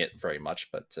playing it very much,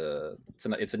 but it's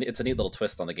a neat little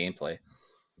twist on the gameplay.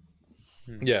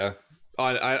 Yeah,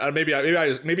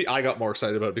 maybe I got more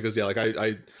excited about it because like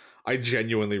I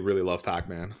genuinely really love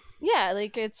Pac-Man. Yeah,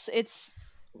 like it's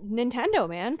Nintendo,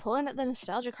 man, pulling at the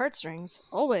nostalgic heartstrings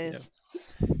always.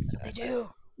 That's what they do.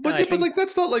 But, I but like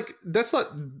that's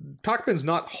not Pac-Man's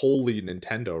not wholly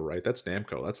Nintendo, right? That's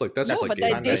Namco. That's No, just like but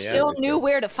Game they Boy. still knew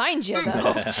where to find you,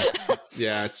 though.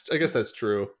 Yeah, I guess that's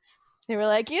true. They were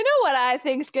like, you know what I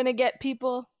think's gonna get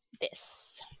people?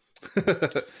 This.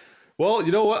 Well,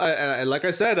 you know what? I like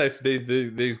I said, they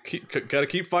gotta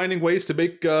keep finding ways to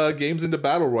make games into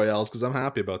battle royales because I'm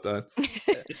happy about that.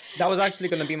 That was actually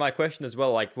going to be my question as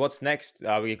well. Like, what's next?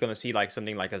 Are we going to see like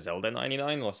something like a Zelda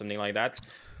 99 or something like that?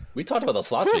 We talked about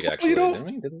this last week, actually. You know,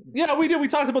 didn't we? Yeah, we did. We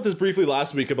talked about this briefly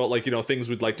last week about like things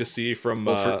we'd like to see from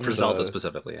For Zelda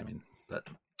specifically, I mean, but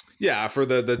yeah, for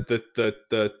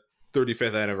the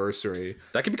 35th anniversary.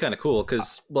 that could be kind of cool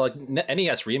because, well, like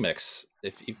NES Remix,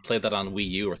 if you played that on Wii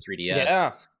U or 3DS,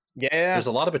 Yeah. there's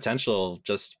a lot of potential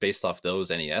just based off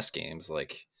those NES games.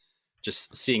 Like,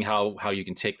 just seeing how you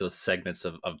can take those segments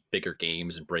of bigger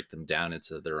games and break them down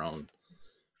into their own,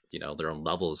 their own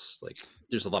levels. Like,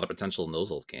 there's a lot of potential in those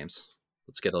old games.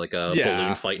 Let's get like a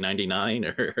Balloon Fight 99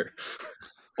 or.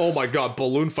 Oh my god,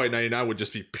 Balloon Fight 99 would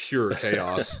just be pure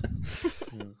chaos.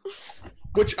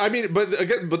 Which I mean, but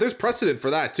there's precedent for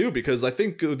that too, because I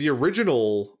think the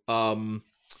original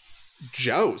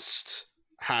Joust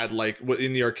had like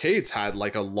in the arcades had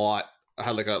like a 4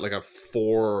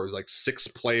 or like 6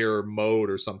 player mode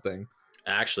or something.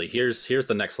 Actually, here's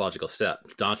the next logical step: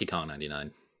 Donkey Kong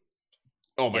 99.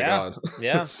 Oh my Yeah. god.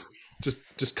 Yeah.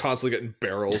 just constantly getting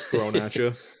barrels thrown at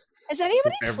you. Has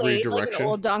anybody From every played like an direction.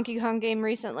 old Donkey Kong game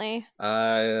recently?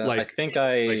 I think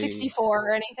I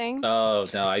 64 or anything? Oh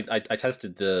no, I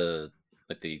tested the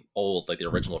old the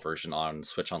original version on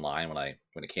Switch Online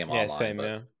when it came Yeah, online. same, but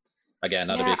yeah. Again,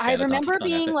 not a Yeah, big fan I of Donkey remember Kong.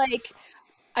 being like,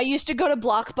 I used to go to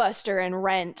Blockbuster and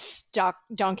rent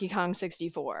Donkey Kong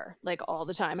 64 like all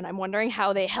the time, and I'm wondering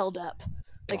how they held up.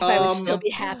 Like if I would still be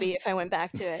happy if I went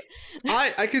back to it.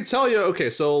 I can tell you, okay,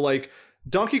 so like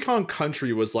Donkey Kong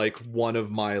Country was like one of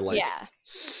my like Yeah.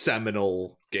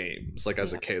 seminal games like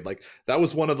as a kid. Like that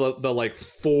was one of the like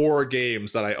 4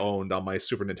 games that I owned on my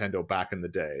Super Nintendo back in the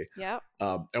day. Yep,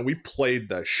 And we played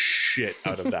the shit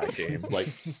out of that game. Like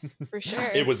for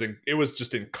sure. it was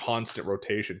just in constant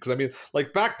rotation because I mean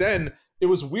like back then it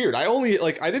was weird. I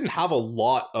didn't have a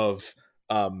lot of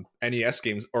NES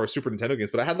games or Super Nintendo games,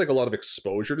 but I had like a lot of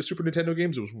exposure to Super Nintendo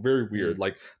games. It was very weird.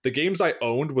 Like the games I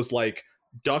owned was like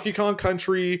Donkey Kong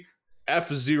Country,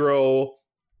 F-Zero,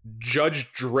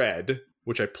 Judge Dredd,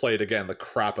 which I played again the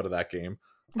crap out of that game.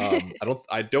 I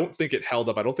don't think it held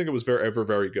up. I don't think it was ever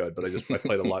very good, but I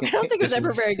played a lot. I don't think it was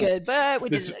ever very good, but we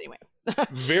did it anyway.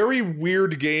 Very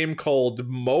weird game called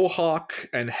Mohawk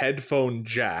and Headphone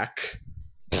Jack.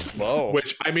 Whoa.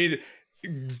 Which, I mean,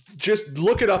 just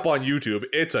look it up on YouTube.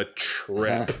 It's a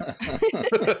trip.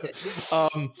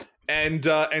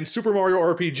 And Super Mario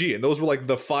RPG, and those were like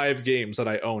the 5 games that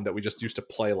I owned that we just used to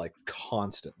play like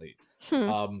constantly.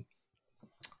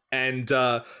 And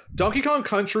Donkey Kong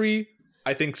Country,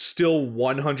 I think, still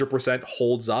 100%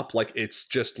 holds up. Like, it's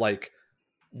just like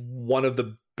one of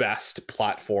the best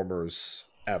platformers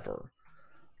ever.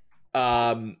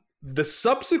 The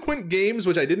subsequent games,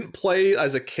 which I didn't play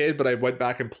as a kid, but I went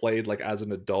back and played like as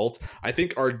an adult, I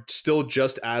think are still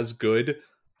just as good.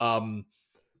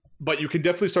 But you can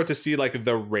definitely start to see like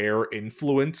the Rare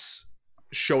influence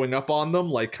showing up on them.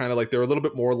 Like, kind of like they're a little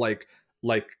bit more like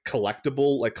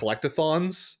collectible, like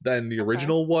collectathons than the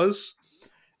original was.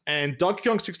 And Donkey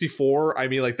Kong 64, I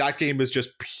mean, like, that game is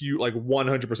just pure, like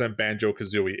 100%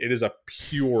 Banjo-Kazooie. It is a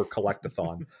pure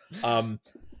collectathon. I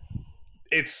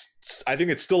think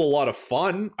it's still a lot of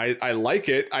fun. I like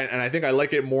it. And I think I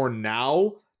like it more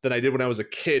now than I did when I was a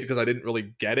kid, because I didn't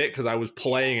really get it, because I was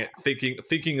playing it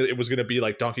thinking it was going to be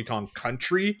like Donkey Kong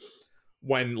Country,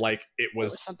 when like it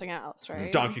was something else,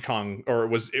 right? Donkey Kong, or it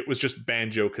was just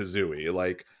Banjo-Kazooie.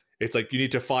 Like, it's like you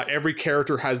need to find, every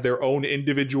character has their own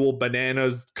individual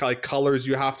bananas, like colors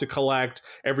you have to collect.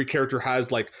 Every character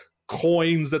has like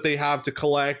coins that they have to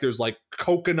collect. There's like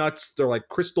coconuts, they're like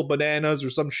crystal bananas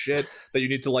or some shit that you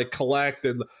need to like collect.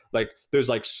 And like there's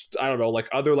like, I don't know, like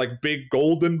other like big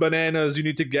golden bananas you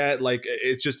need to get. Like,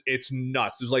 it's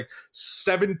nuts. There's like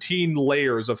 17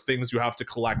 layers of things you have to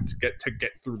collect to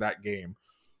get through that game.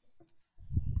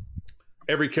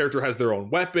 Every character has their own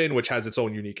weapon, which has its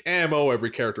own unique ammo.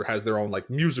 Every character has their own like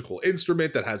musical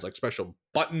instrument that has like special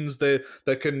buttons that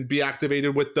can be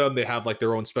activated with them. They have like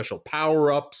their own special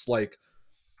power-ups. Like,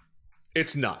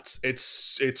 it's nuts. It's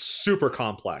super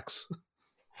complex.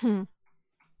 And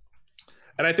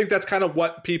I think that's kind of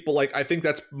what people like. I think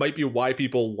that's might be why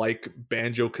people like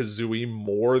Banjo-Kazooie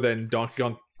more than Donkey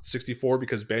Kong 64,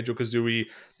 because Banjo-Kazooie,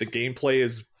 the gameplay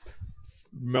is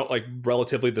like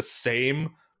relatively the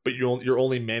same, but you're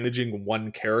only managing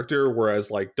one character,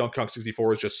 whereas like Donkey Kong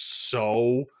 64 is just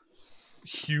so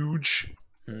huge.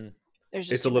 There's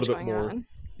just it's a little bit more on.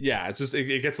 Yeah, it's just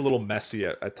it gets a little messy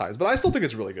at times, but I still think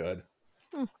it's really good.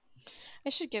 I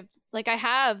should give, like, I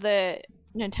have the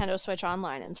Nintendo Switch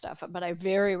Online and stuff, but I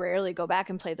very rarely go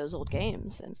back and play those old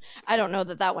games, and I don't know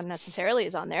that one necessarily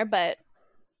is on there, but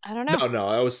I don't know. No,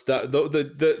 I was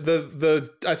the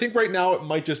I think right now it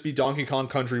might just be Donkey Kong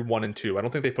Country 1 and 2. I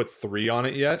don't think they put 3 on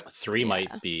it yet. 3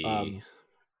 might be,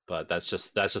 but that's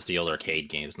just the old arcade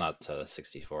games, not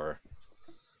 64.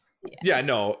 Yeah,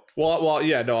 no. Well,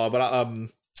 yeah, no, but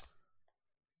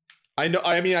I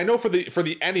know for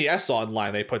the NES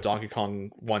Online they put Donkey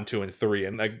Kong 1, 2, and 3,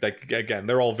 and like again,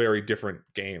 they're all very different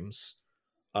games.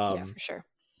 Yeah, for sure.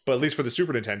 But at least for the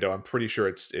Super Nintendo, I'm pretty sure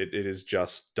it is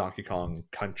just Donkey Kong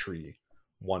Country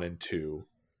 1 and 2.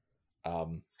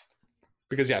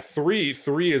 Because yeah, 3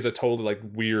 is a totally like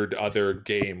weird other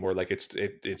game where like it's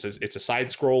a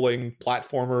side-scrolling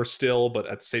platformer still, but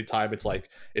at the same time it's like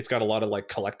it's got a lot of like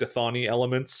collectathon-y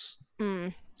elements.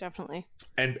 Definitely.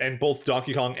 And both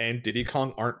Donkey Kong and Diddy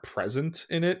Kong aren't present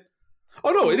in it. Oh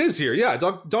no, it is here. Yeah,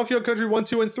 Donkey Kong Country 1,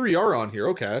 2, and 3 are on here.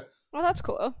 Okay. Well, that's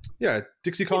cool. Yeah,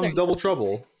 Dixie Kong's Double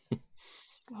Trouble.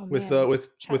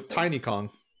 With Tiny Kong.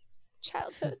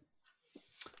 Childhood.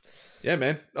 Yeah,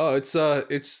 man. Oh, it's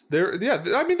they're yeah.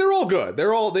 I mean, they're all good. They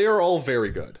are all very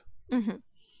good. Mm-hmm.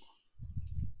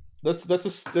 That's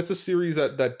a series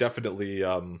that definitely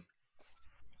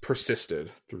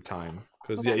persisted through time,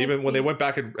 because even when they went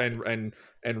back and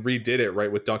redid it right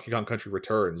with Donkey Kong Country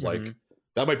Returns, like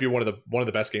that might be one of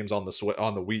the best games on the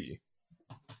Wii.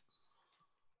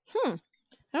 I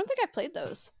don't think I played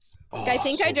those. Oh, I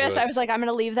think I was like, I'm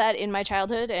gonna leave that in my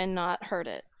childhood and not hurt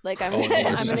it. Like I'm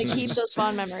gonna keep those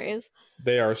fond memories.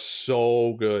 They are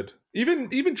so good.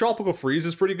 Even Tropical Freeze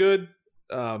is pretty good.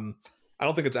 I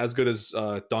don't think it's as good as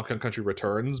Donkey Kong Country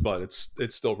Returns, but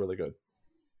it's still really good.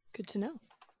 Good to know.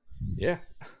 Yeah.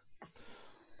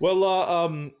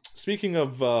 Well, speaking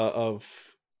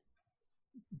of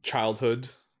childhood,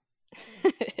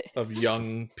 of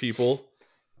young people.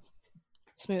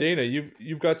 Smooth. Dana,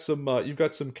 you've got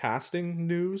some casting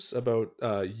news about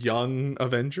young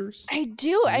Avengers. I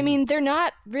do. I mean, they're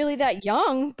not really that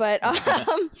young, but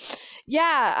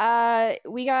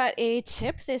we got a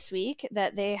tip this week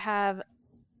that they have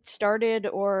started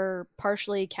or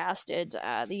partially casted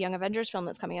the Young Avengers film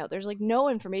that's coming out. There's like no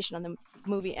information on the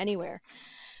movie anywhere.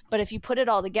 But if you put it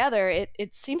all together,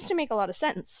 it seems to make a lot of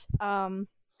sense.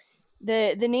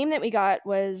 The name that we got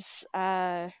was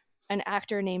an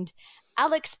actor named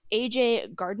Alex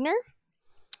AJ Gardner.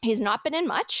 He's not been in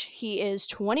much. He is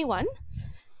 21.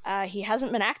 He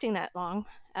hasn't been acting that long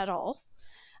at all.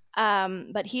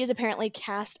 But he is apparently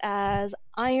cast as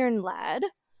Iron Lad,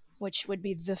 which would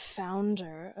be the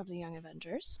founder of the Young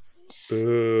Avengers.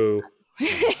 Boo.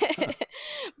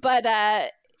 But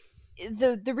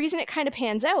the reason it kind of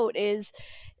pans out is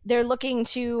they're looking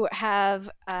to have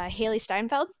Haley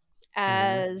Steinfeld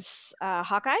as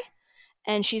Hawkeye,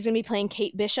 and she's going to be playing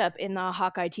Kate Bishop in the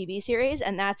Hawkeye TV series,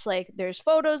 and that's like, there's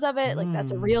photos of it, like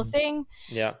that's a real thing.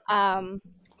 Yeah.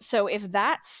 So if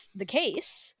that's the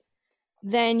case,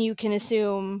 then you can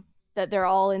assume that they're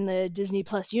all in the Disney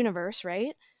Plus universe,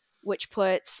 right? Which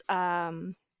puts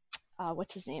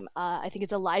what's his name? I think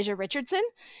it's Elijah Richardson.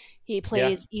 He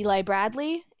plays Eli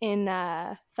Bradley in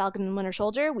Falcon and Winter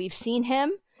Soldier. We've seen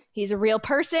him. He's a real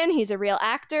person. He's a real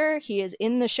actor. He is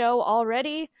in the show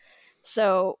already.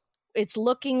 So it's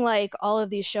looking like all of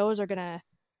these shows are gonna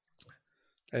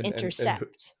intersect. And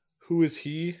who is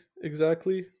he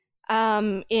exactly?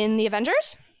 In the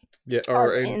Avengers? Yeah,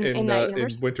 or in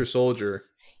Winter Soldier.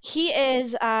 He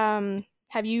is.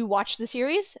 Have you watched the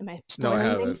series? Am I spoiling No, I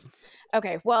haven't. things?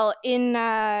 Okay. Well, in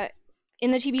the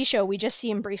TV show, we just see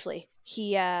him briefly.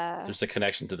 He There's a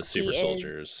connection to the super is-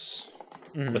 soldiers.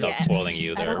 Mhm. Without spoiling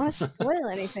you I there. don't want to spoil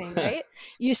anything, right?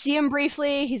 You see him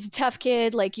briefly. He's a tough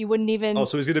kid. Like, you wouldn't even. Oh,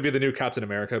 so he's going to be the new Captain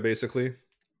America, basically.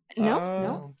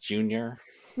 No. Junior.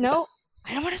 I don't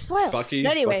want to spoil. Bucky.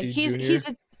 But anyway, Bucky he's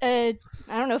Jr.? a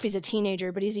I don't know if he's a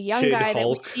teenager, but he's a young Kid guy that we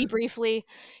Hulk. see briefly.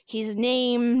 He's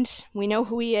named. We know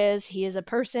who he is. He is a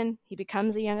person. He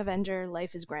becomes a young Avenger.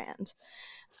 Life is grand.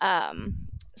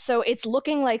 So it's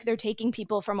looking like they're taking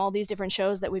people from all these different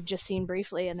shows that we've just seen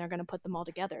briefly, and they're going to put them all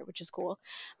together, which is cool.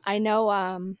 I know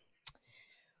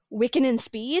Wiccan and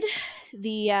Speed,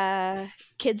 the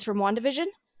kids from WandaVision,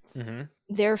 Mhm.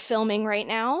 they're filming right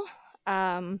now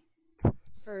for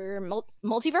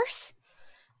Multiverse,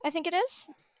 I think it is.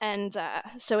 And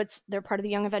so they're part of the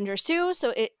Young Avengers too.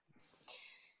 So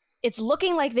it's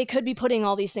looking like they could be putting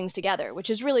all these things together, which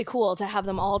is really cool to have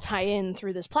them all tie in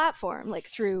through this platform, like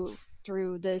through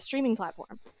the streaming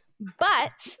platform.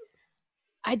 But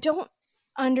I don't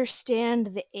understand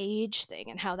the age thing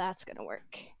and how that's going to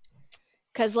work.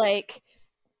 Because, like,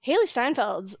 Haley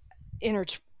Steinfeld's in her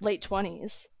late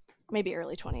 20s, maybe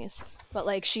early 20s. But,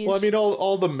 like, she's... Well, I mean,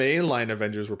 all the mainline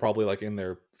Avengers were probably, like, in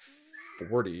their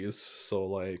 40s. So,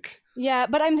 like... Yeah,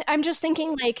 but I'm just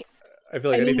thinking, like... I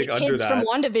feel like anything the under kids that... from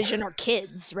WandaVision are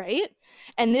kids, right?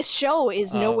 And this show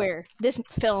is nowhere... This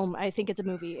film, I think it's a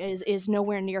movie, is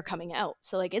nowhere near coming out.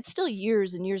 So, like, it's still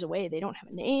years and years away. They don't have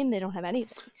a name. They don't have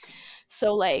anything.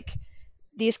 So, like,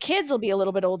 these kids will be a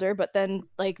little bit older, but then,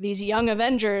 like, these young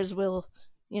Avengers will,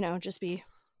 just be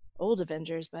old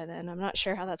Avengers by then. I'm not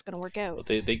sure how that's going to work out.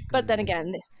 But then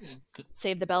again,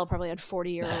 Save the Bell probably had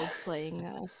 40-year-olds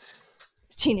playing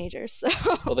teenagers. So.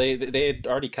 Well, they had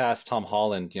already cast Tom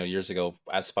Holland, years ago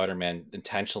as Spider-Man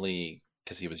intentionally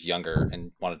because he was younger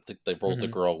and they rolled the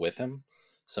girl with him.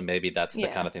 So maybe that's the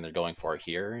kind of thing they're going for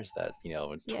here, is that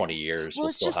in 20 years well, we'll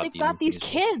it's still just have they've got these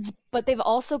kids, but they've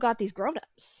also got these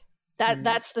grown-ups.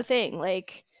 That's the thing.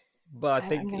 Like, but I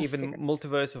think even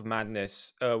Multiverse of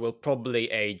Madness will probably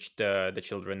age the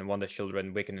children, Wanda's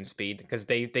children, Wiccan and Speed, because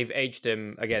they've aged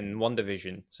them again in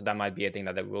WandaVision, so that might be a thing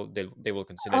that they will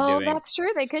consider doing. Oh, that's true.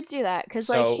 They could do that because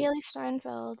like Haley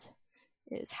Steinfeld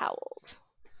is how old?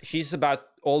 She's about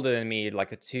older than me,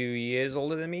 like 2 years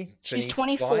older than me. She's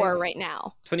 24 right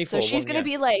now. 24. So she's gonna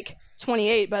be like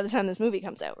 28 by the time this movie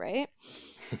comes out, right?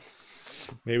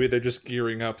 Maybe they're just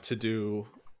gearing up to do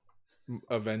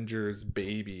Avengers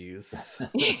babies.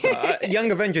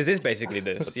 Young Avengers is basically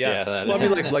this. Yeah. Well, I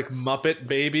mean, like Muppet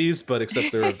babies, but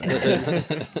except they're Avengers.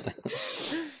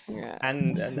 Yeah.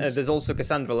 And there's also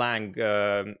Cassandra Lang,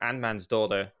 Ant-Man's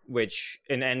daughter, which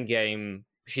in Endgame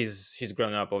she's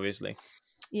grown up, obviously.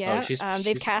 Yeah,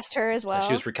 they've cast her as well.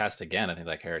 She was recast again. I think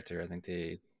that character. I think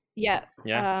they. Yeah.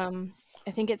 Yeah.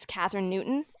 I think it's Catherine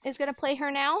Newton is going to play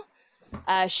her now.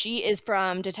 She is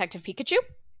from Detective Pikachu.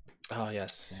 Oh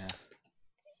yes, yeah.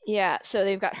 Yeah, so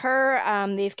they've got her.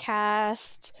 They've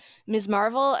cast Ms.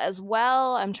 Marvel as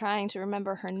well. I'm trying to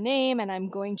remember her name, and I'm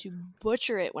going to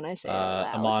butcher it when I say it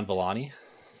out loud. Iman Vellani.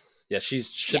 Yeah, she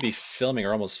should be filming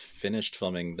or almost finished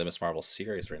filming the Ms. Marvel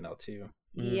series right now too.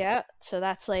 Yeah, so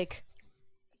that's like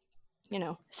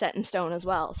set in stone as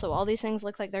well. So all these things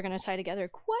look like they're going to tie together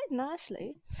quite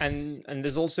nicely. And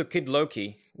there's also Kid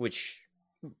Loki, which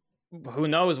who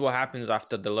knows what happens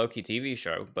after the Loki TV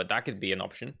show, but that could be an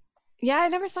option. Yeah, I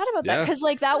never thought about that Yeah. because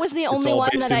that was the only all one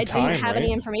based that in I time, didn't have any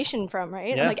right? information from,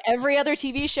 right? Yeah. And every other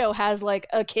TV show has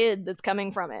a kid that's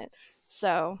coming from it.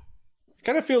 So It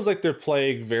kind of feels like they're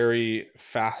playing very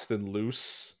fast and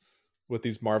loose with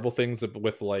these Marvel things,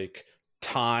 with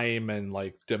time and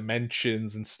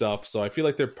dimensions and stuff. So I feel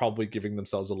like they're probably giving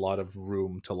themselves a lot of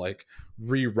room to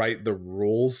rewrite the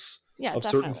rules yeah, of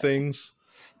definitely. certain things.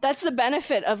 That's the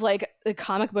benefit of the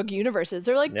comic book universes.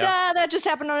 They're like, Yeah. that just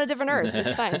happened on a different Earth.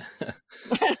 It's fine.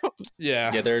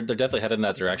 Yeah. Yeah, they're definitely headed in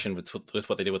that direction with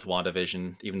what they did with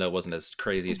WandaVision, even though it wasn't as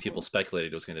crazy as people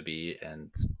speculated it was going to be.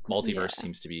 And multiverse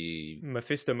seems to be,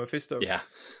 Mephisto. yeah,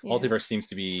 Yeah. multiverse seems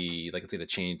to be it's going to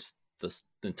change the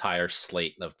entire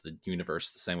slate of the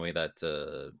universe the same way that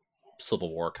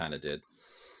Civil War kind of did.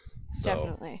 So,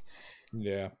 Definitely.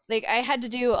 Yeah. I had to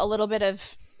do a little bit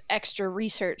of extra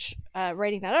research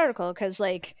writing that article because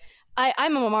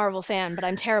I'm a Marvel fan, but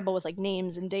I'm terrible with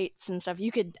names and dates and stuff.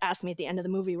 You could ask me at the end of the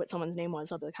movie what someone's name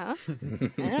was. I'll be like, huh?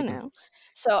 I don't know.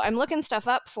 So I'm looking stuff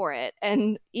up for it,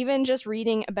 and even just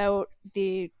reading about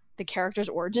the characters'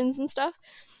 origins and stuff.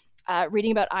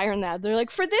 Reading about Iron Lad, they're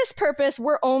like, for this purpose,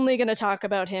 we're only going to talk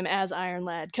about him as Iron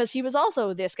Lad because he was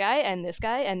also this guy and this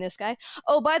guy and this guy.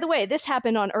 Oh, by the way, this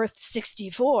happened on Earth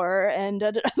 64, and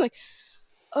I'm like,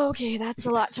 okay, that's a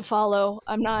lot to follow.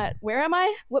 I'm not. Where am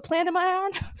I? What planet am I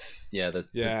on? yeah, the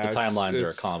it's- timelines are a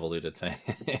it's- convoluted thing.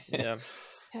 Yeah.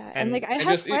 Yeah, And and I and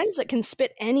have just- friends that can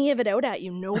spit any of it out at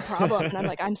you, no problem. And I'm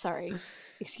like, I'm sorry,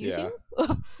 excuse Yeah.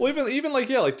 you. Well, even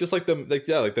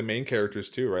the main characters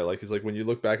too, right? It's when you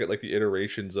look back at the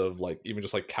iterations of even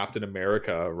just Captain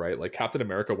America, right? Captain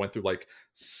America went through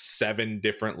 7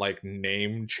 different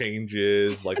name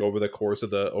changes over the course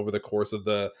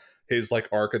of his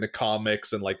arc in the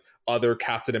comics, and other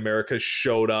Captain Americas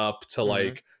showed up to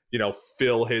Mhm.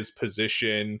 fill his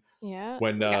position Yeah.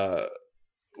 when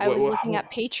I was looking at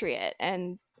Patriot,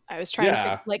 and I was trying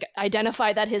to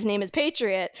identify that his name is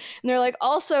Patriot, and they're like,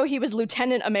 also he was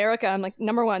Lieutenant America. I'm like,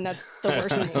 number one, that's the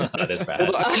worst name. That is bad.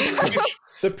 Well, I think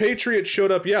the Patriot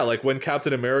showed up, when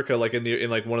Captain America, in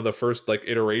one of the first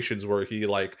iterations where he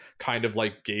kind of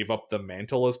gave up the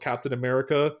mantle as Captain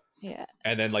America, Yeah.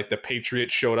 and then the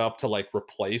Patriot showed up to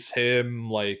replace him,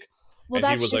 Well, and he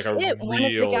that's was, just a it. One of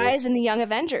the real- guys in the Young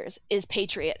Avengers is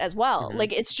Patriot as well.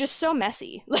 Mhm. It's just so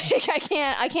messy.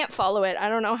 I can't follow it. I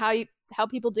don't know how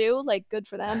people do. Good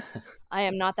for them. I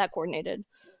am not that coordinated.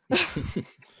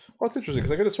 Well, that's interesting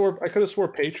because I could have swore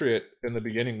Patriot in the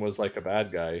beginning was a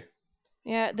bad guy.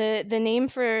 Yeah, the name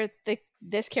for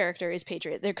this character is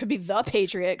Patriot. There could be the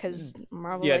Patriot because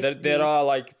Marvel. Yeah, likes there the-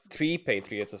 are 3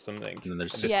 Patriots or something. And then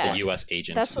there's just Yeah. the U.S.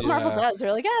 agent. That's what Marvel Yeah. does.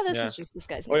 They're like, this Yeah. is just this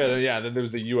guy's Oh name. then there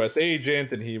was the U.S.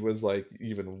 agent, and he was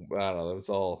even I don't know. It was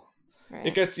all. Right.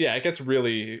 It gets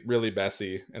really really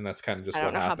messy, and that's kind of just I don't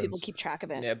what know how happens. people keep track of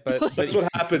it. Yeah, but That's what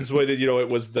happens when it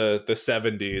was the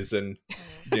 70s, and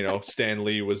Stan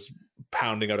Lee was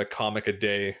pounding out a comic a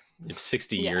day. You have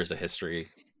 60 Yeah. years of history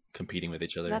competing with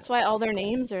each other. That's why all their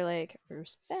names are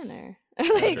Bruce Banner.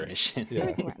 Alliteration. Yeah.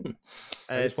 Everything rhymes.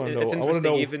 I just it's wanna it's know- I wanna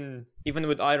interesting. know- Even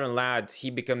with Iron Lad, he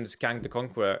becomes Kang the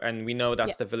Conqueror, and we know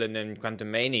that's Yeah. the villain in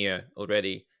Quantumania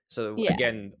already. So Yeah.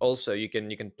 again, also you can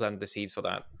plant the seeds for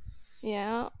that.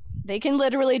 Yeah. They can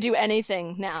literally do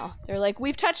anything now. They're like,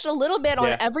 we've touched a little bit on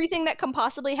Yeah. everything that can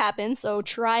possibly happen, so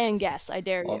try and guess. I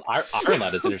dare you. Well, Iron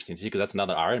Lad is interesting too because that's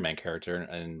another Iron Man character,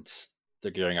 and they're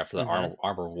gearing up for the Mhm.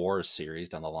 Armor Wars series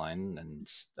down the line. And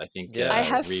I think Yeah. I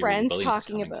have Riri friends Williams is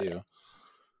talking coming, about it.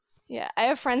 Yeah, I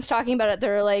have friends talking about it.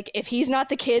 They're like, if he's not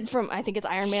the kid from, I think it's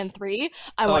Iron Man 3,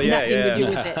 I want yeah, nothing to do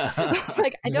with yeah.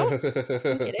 it. I don't think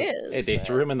it is. Hey, they but-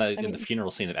 threw him in the mean- funeral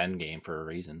scene at Endgame for a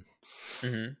reason.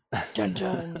 Mm-hmm. Dun,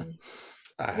 dun.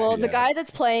 Well, the guy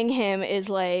that's playing him is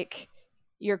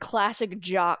your classic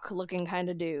jock looking kind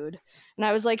of dude. And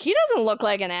I was like, he doesn't look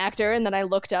like an actor. And then I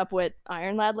looked up what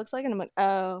Iron Lad looks like, and I'm like,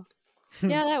 oh,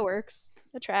 yeah, that works.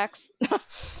 That tracks.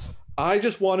 I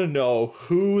just want to know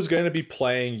who's going to be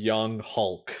playing young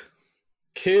Hulk,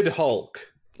 Kid Hulk.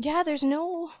 Yeah, there's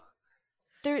no.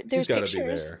 There's gotta be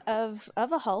pictures there. of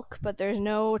a Hulk, but there's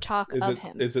no talk of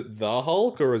him. Is it the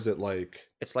Hulk, or is it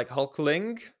It's like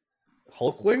Hulkling.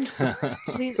 Hulkling?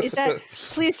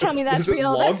 Please tell me that's Is it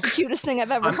real. That's the Wonk? cutest thing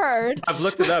I've ever heard. I've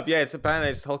looked it up. Yeah, it's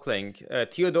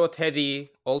Hulkling. Theodore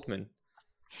Teddy Altman.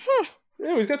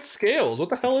 Yeah, he's got scales. What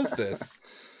the hell is this?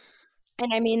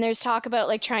 And I mean, there's talk about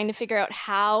like trying to figure out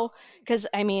how, because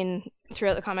I mean,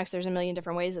 throughout the comics, there's a million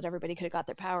different ways that everybody could have got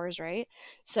their powers, right?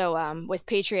 So with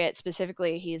Patriot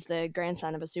specifically, he's the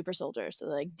grandson of a super soldier. So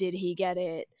like, did he get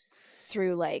it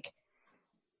through like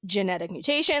genetic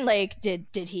mutation? Like, did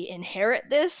he inherit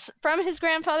this from his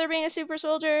grandfather being a super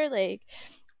soldier? Like,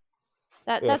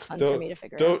 that's fun for me to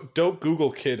figure out. Don't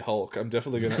Google Kid Hulk. I'm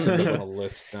definitely gonna put him on a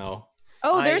list now.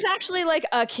 Oh, there's actually like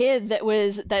a kid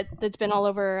that's been all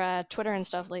over Twitter and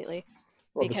stuff lately.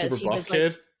 Because he was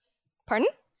kid? Like, pardon?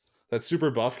 That super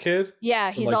buff kid?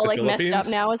 Yeah, he's all like messed up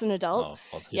now as an adult. Oh,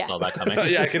 well, you saw that coming.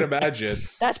 Yeah, I can imagine.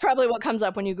 That's probably what comes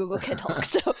up when you Google Kid Hulk.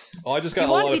 So I just got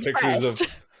a lot of pictures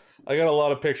of. I got a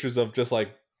lot of pictures of just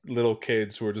like little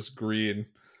kids who are just green.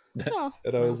 Oh,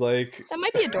 and I was like, that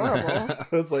might be adorable. I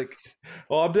was like,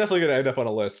 well, I'm definitely gonna end up on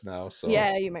a list now. So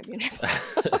yeah, you might be.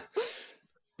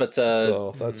 But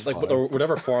so that's like fine.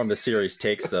 whatever form the series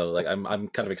takes, though, like I'm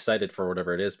kind of excited for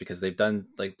whatever it is, because they've done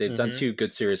two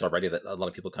good series already that a lot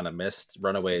of people kind of missed.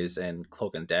 Runaways and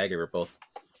Cloak and Dagger were both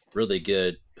really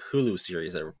good Hulu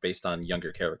series that were based on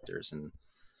younger characters, and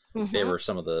they were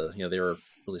some of the they were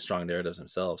really strong narratives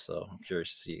themselves. So I'm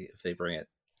curious to see if they bring it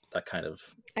that kind of.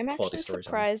 I'm actually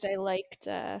surprised. I liked.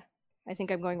 I think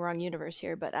I'm going wrong universe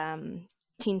here, but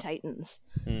Teen Titans.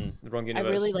 Wrong universe. I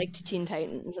really liked Teen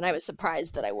Titans, and I was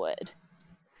surprised that I would.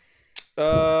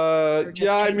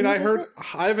 Yeah, I mean, I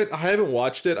haven't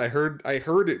watched it. I heard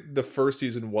the first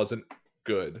season wasn't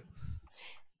good.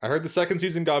 I heard the second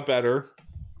season got better,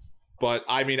 but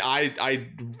I mean, I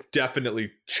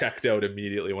definitely checked out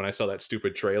immediately when I saw that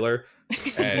stupid trailer,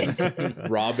 and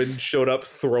Robin showed up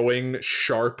throwing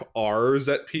sharp R's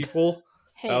at people.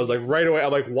 Hey. I was like, right away,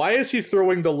 I'm like, why is he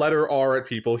throwing the letter R at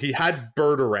people? He had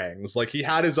birdarangs, like he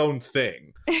had his own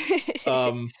thing.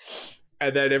 And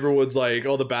then everyone's like,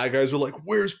 all the bad guys were like,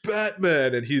 where's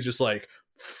Batman? And he's just like,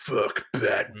 fuck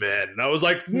Batman. And I was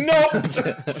like, nope.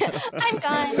 I'm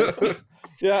gone.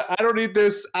 Yeah, I don't need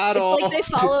this at all. It's like they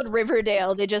followed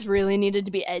Riverdale. They just really needed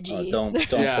to be edgy. Don't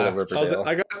follow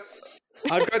Riverdale.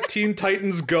 I've got Teen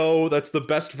Titans Go. That's the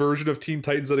best version of Teen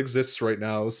Titans that exists right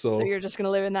now. So you're just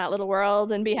gonna live in that little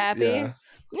world and be happy. Yeah.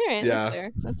 All right, yeah.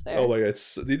 That's fair. Oh my god!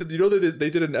 You know they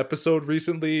did an episode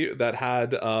recently that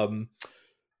had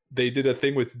they did a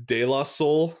thing with De La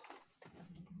Soul.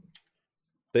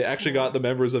 They actually got the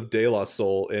members of De La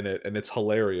Soul in it, and it's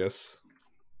hilarious.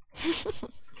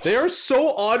 They are so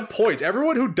on point.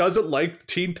 Everyone who doesn't like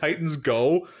Teen Titans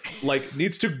Go, like,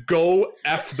 needs to go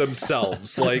F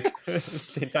themselves. Like,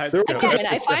 again,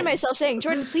 I find myself saying,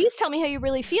 Jordan, please tell me how you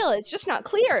really feel. It's just not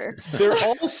clear. They're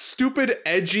all stupid,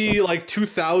 edgy, like,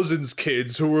 2000s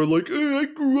kids who are like, I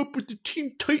grew up with the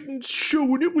Teen Titans show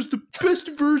and it was the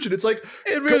best version. It's like,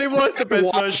 it really was the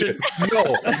best version.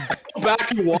 No, go back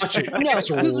and watch it. No,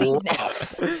 it's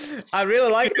rough. I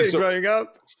really liked it growing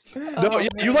up. No,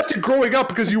 you liked it growing up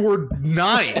because you were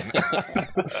 9.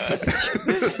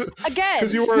 Again,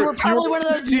 you were probably one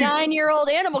of those 9-year-old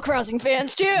Animal Crossing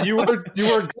fans too. You were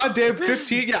goddamn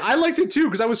 15. Yeah, I liked it too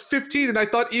because I was 15 and I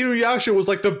thought Inuyasha was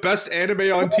like the best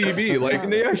anime on TV. Like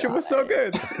Inuyasha was so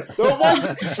good. It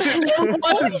wasn't. Your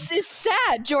voice is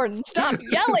sad, Jordan. Stop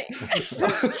yelling.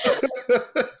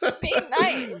 Be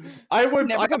nice. I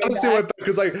honestly went back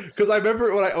because I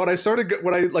remember when I started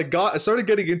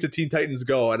getting into Teen Titans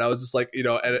Go, and I was just like,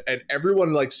 and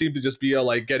everyone like seemed to just be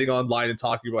like getting online and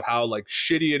talking about how like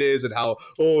shitty it is and how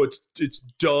it's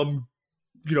dumb,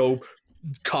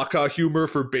 caca humor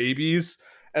for babies.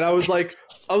 And I was like,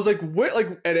 what? Like,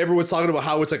 and everyone's talking about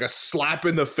how it's like a slap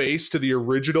in the face to the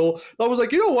original. I was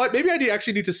like, you know what? Maybe I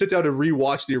actually need to sit down and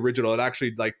rewatch the original and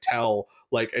actually like tell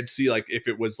like and see like if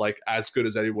it was like as good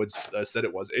as anyone said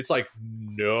it was. It's like,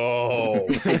 no,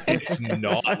 it's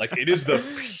not. Like, it is the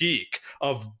peak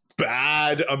of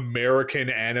bad American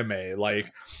anime.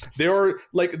 Like there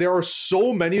are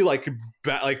so many like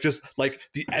just like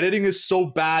the editing is so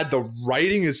bad, the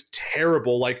writing is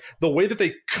terrible, like the way that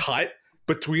they cut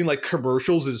between like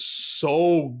commercials is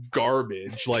so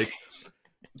garbage. Like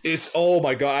it's, oh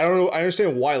my god, I don't know, I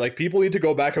understand why like people need to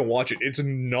go back and watch it. It's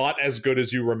not as good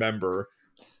as you remember.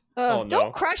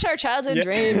 Don't crush our childhood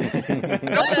dreams.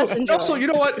 Also, you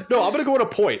know what? No, I'm gonna go on a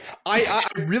point. I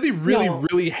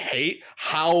really hate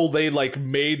how they like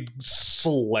made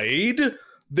Slade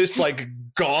this like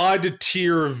god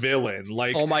tier villain.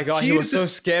 Like, oh my god, he was so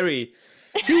scary.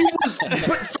 He was,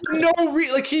 but for no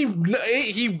reason.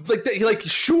 Like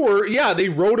sure, yeah, they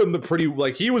wrote him pretty.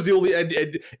 Like he was the only,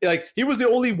 he was the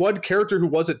only one character who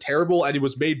wasn't terrible, and he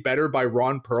was made better by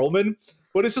Ron Perlman.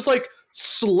 But it's just like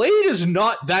Slade is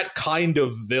not that kind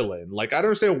of villain. Like I don't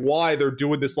understand why they're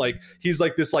doing this. Like he's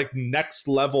like this like next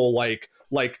level like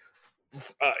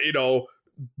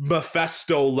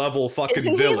Mephisto level fucking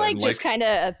Isn't villain. he like just kind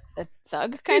of a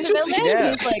thug kind he's of just, villain? he's Yeah.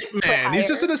 just He's like a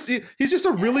hitman. He's just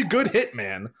a really good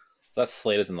hitman. That's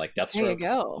Slade isn't like there you Deathstroke.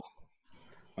 go.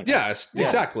 Okay. Yes, Yeah.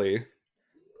 exactly.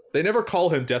 They never call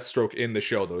him Deathstroke in the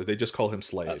show though. They just call him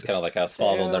Slade. That's kind of like how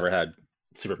Smallville Yeah. never had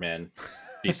Superman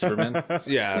be Superman.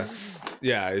 Yeah,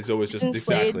 it's always just Isn't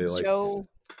Slade exactly like. Joe?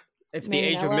 It's the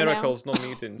age of Manganiello now? miracles, not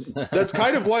mutants. That's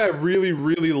kind of why I really,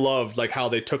 really loved like how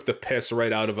they took the piss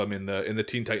right out of him in the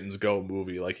Teen Titans Go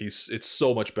movie. Like it's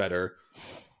so much better.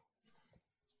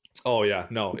 Oh yeah,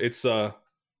 no, it's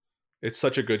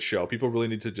such a good show. People really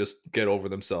need to just get over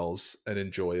themselves and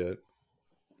enjoy it.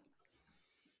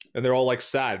 And they're all like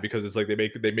sad because it's like they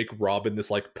make Robin this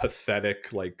like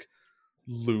pathetic like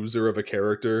loser of a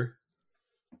character,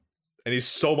 and he's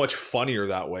so much funnier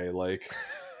that way. Like.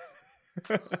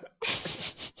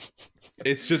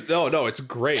 It's just no, it's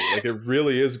great. Like it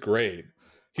really is great.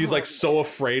 He's like so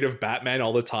afraid of Batman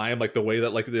all the time, like the way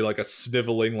that like they're like a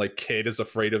sniveling like kid is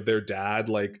afraid of their dad.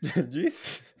 Like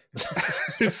Jeez.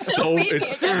 it's so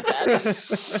it's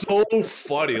so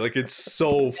funny. Like it's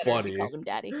so Better if funny. you called him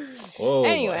Daddy. Whoa.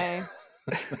 Anyway,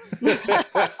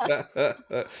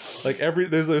 Like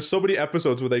there's so many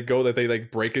episodes where they go that they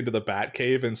like break into the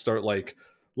Batcave and start like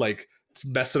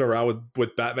messing around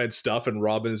with Batman stuff, and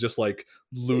Robin is just like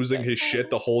losing his shit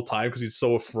the whole time because he's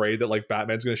so afraid that like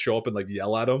Batman's gonna show up and like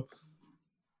yell at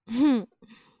him.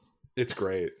 It's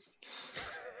great.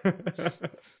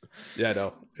 Yeah,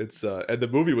 no, it's and the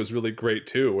movie was really great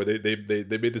too, where they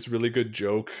made this really good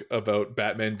joke about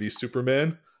Batman v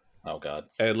Superman, Oh god.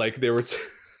 and like they were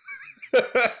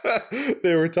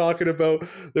they were talking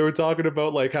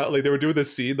about like how like they were doing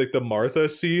this scene, like the Martha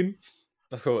scene.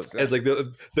 Of course. And like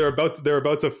they're about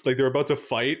to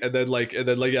fight, and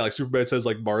then Superman says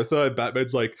like Martha, and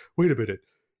Batman's like, wait a minute,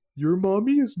 your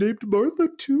mommy is named Martha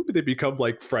too? And they become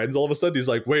like friends all of a sudden. He's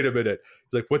like, wait a minute.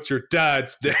 He's like, what's your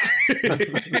dad's name?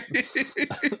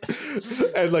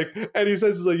 and he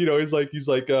says like, he's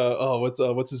like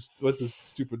what's his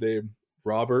stupid name?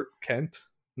 Robert Kent?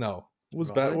 No.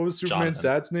 What was Superman's Jonathan.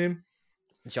 dad's name?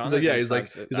 Jonathan He's like,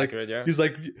 accurate, yeah. He's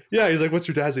like, what's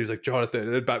your dad's name? He's like, Jonathan.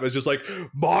 And then Batman's just like,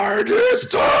 Marcus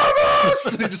Thomas!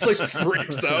 And he just like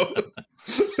freaks out.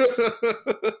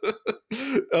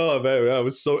 Oh man, that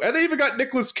was so. And they even got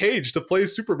Nicolas Cage to play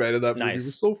Superman in that movie. Nice. It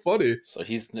was so funny. So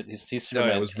he's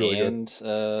Superman was really good. and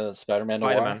Spider-Man.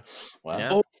 Spider-Man. Wow. Yeah.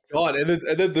 Oh God! And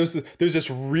then there's this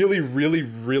really, really,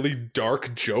 really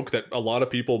dark joke that a lot of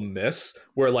people miss,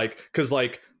 where like, because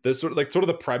like this sort of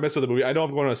the premise of the movie. I know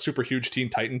I'm going on a super huge Teen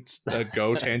Titans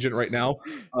Go tangent right now.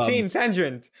 Teen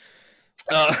Tangent.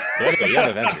 Yeah,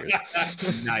 Avengers.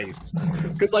 Nice,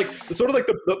 because like sort of like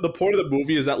the point of the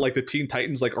movie is that like the Teen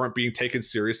Titans like aren't being taken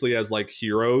seriously as like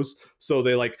heroes, so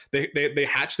they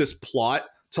hatch this plot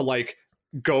to like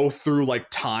go through like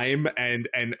time and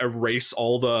erase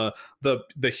all the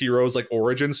heroes like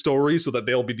origin stories, so that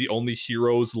they'll be the only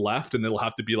heroes left and they'll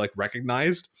have to be like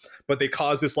recognized. But they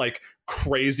cause this like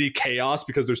crazy chaos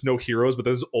because there's no heroes but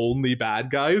there's only bad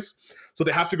guys, so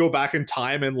they have to go back in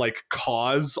time and like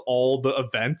cause all the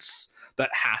events that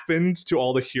happened to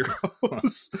all the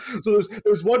heroes. So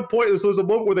there's one point, so there's a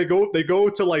moment where they go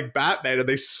to like Batman and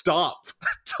they stop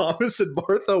Thomas and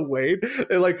Martha Wayne,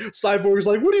 and like Cyborg's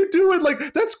like, what are you doing?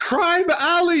 Like, that's Crime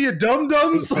Alley, you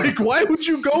dum-dums. Like, why would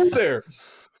you go there?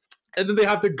 And then they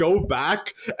have to go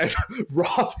back, and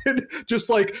Robin just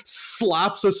like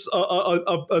slaps a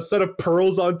set of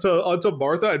pearls onto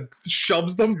Martha and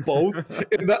shoves them both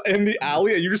in the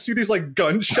alley, and you just see these like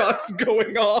gunshots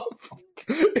going off.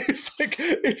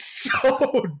 It's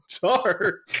so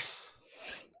dark.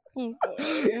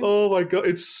 Oh my God,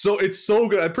 it's so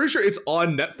good. I'm pretty sure it's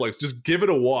on Netflix. Just give it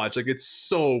a watch. Like, it's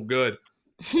so good.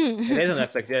 It is on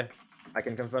Netflix, yeah. I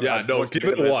can confirm. Yeah, I've no, watched give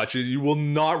bit it of a watch. You will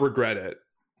not regret it.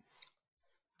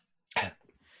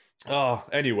 Oh,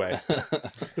 anyway.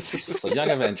 So Young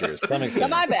Avengers coming soon. So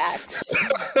my bad.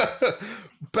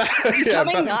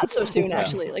 Coming not so soon,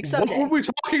 actually. Like What someday. were we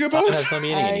talking It about? has no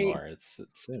meaning I- anymore. It's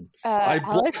soon. I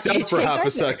Alex blacked out Cage for came half a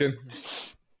pregnant. second.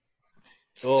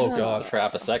 Oh Oh. God, For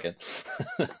half a second.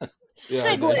 Yeah,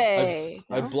 I Segue.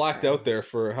 I blacked out there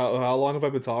for how long have I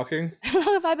been talking? How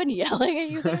long have I been yelling at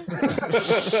you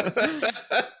guys?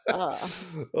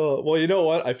 Well, you know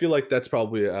what? I feel like that's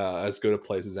probably as good a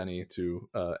place as any to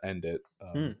end it.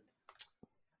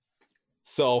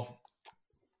 So,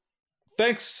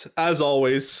 thanks as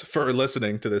always for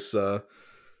listening to this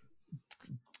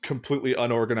completely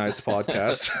unorganized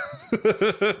podcast.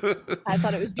 I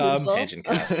thought it was beautiful. Tangent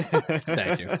cast.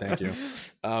 Thank you.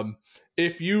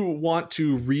 If you want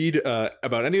to read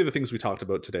about any of the things we talked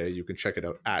about today, you can check it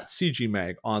out at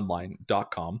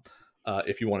cgmagonline.com.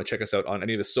 If you want to check us out on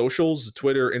any of the socials,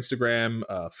 Twitter, Instagram,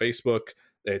 Facebook,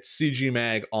 it's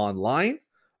CGMag Online.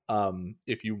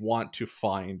 If you want to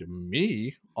find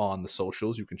me on the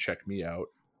socials, you can check me out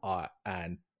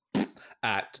and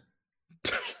at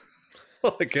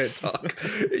I can't talk.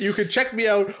 You can check me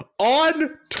out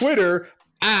on Twitter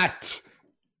at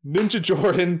Ninja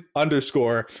Jordan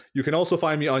 _. You can also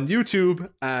find me on YouTube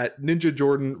at Ninja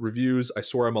Jordan Reviews. I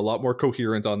swear I'm a lot more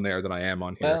coherent on there than I am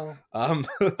on here. Well,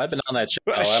 I've been on that show.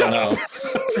 I Shut don't know.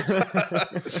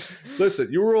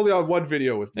 Listen, you were only on one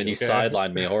video with me. And you okay?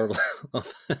 sidelined me horribly. I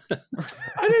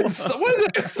didn't. Why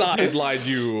did I sideline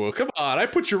you? Come on, I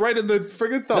put you right in the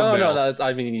friggin' thumbnail. No.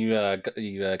 I mean,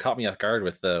 you caught me off guard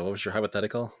with what was your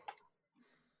hypothetical?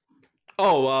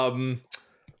 Oh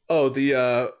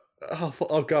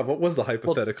God, what was the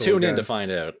hypothetical? Tune in again? to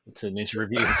find out. It's in Ninja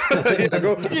Reviews. Yeah,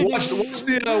 go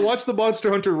watch the Monster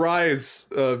Hunter Rise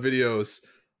videos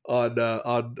on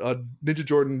Ninja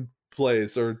Jordan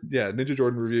plays Ninja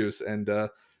Jordan reviews and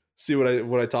see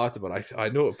what I talked about. I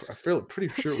know I feel pretty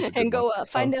sure it was a good And go one.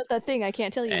 find out that thing I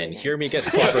can't tell you. And right now. hear me get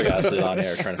flabbergasted on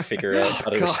air trying to figure out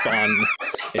how to God. respond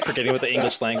and forgetting what the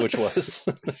English language was.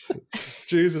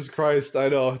 Jesus Christ, I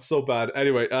know it's so bad.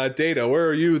 Anyway, Data, where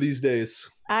are you these days?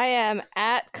 I am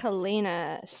at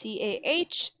Kalyna,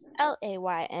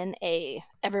 CAHLAYNA,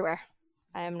 everywhere.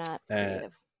 I am not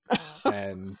creative.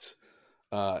 And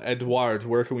Edward,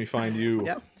 where can we find you?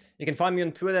 Yep. You can find me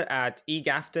on Twitter at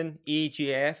egafton,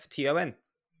 EGAFTON.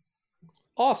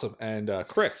 Awesome. And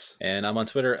Chris. And I'm on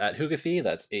Twitter at Hoogathy,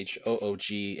 that's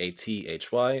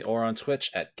HOOGATHY, or on Twitch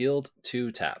at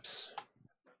Guild2Taps.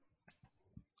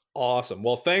 Awesome.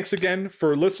 Well, thanks again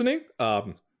for listening.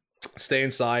 Stay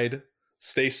inside,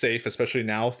 stay safe, especially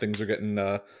now. Things are getting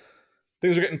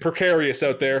precarious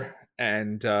out there,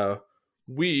 and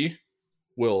we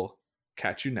will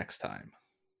catch you next time.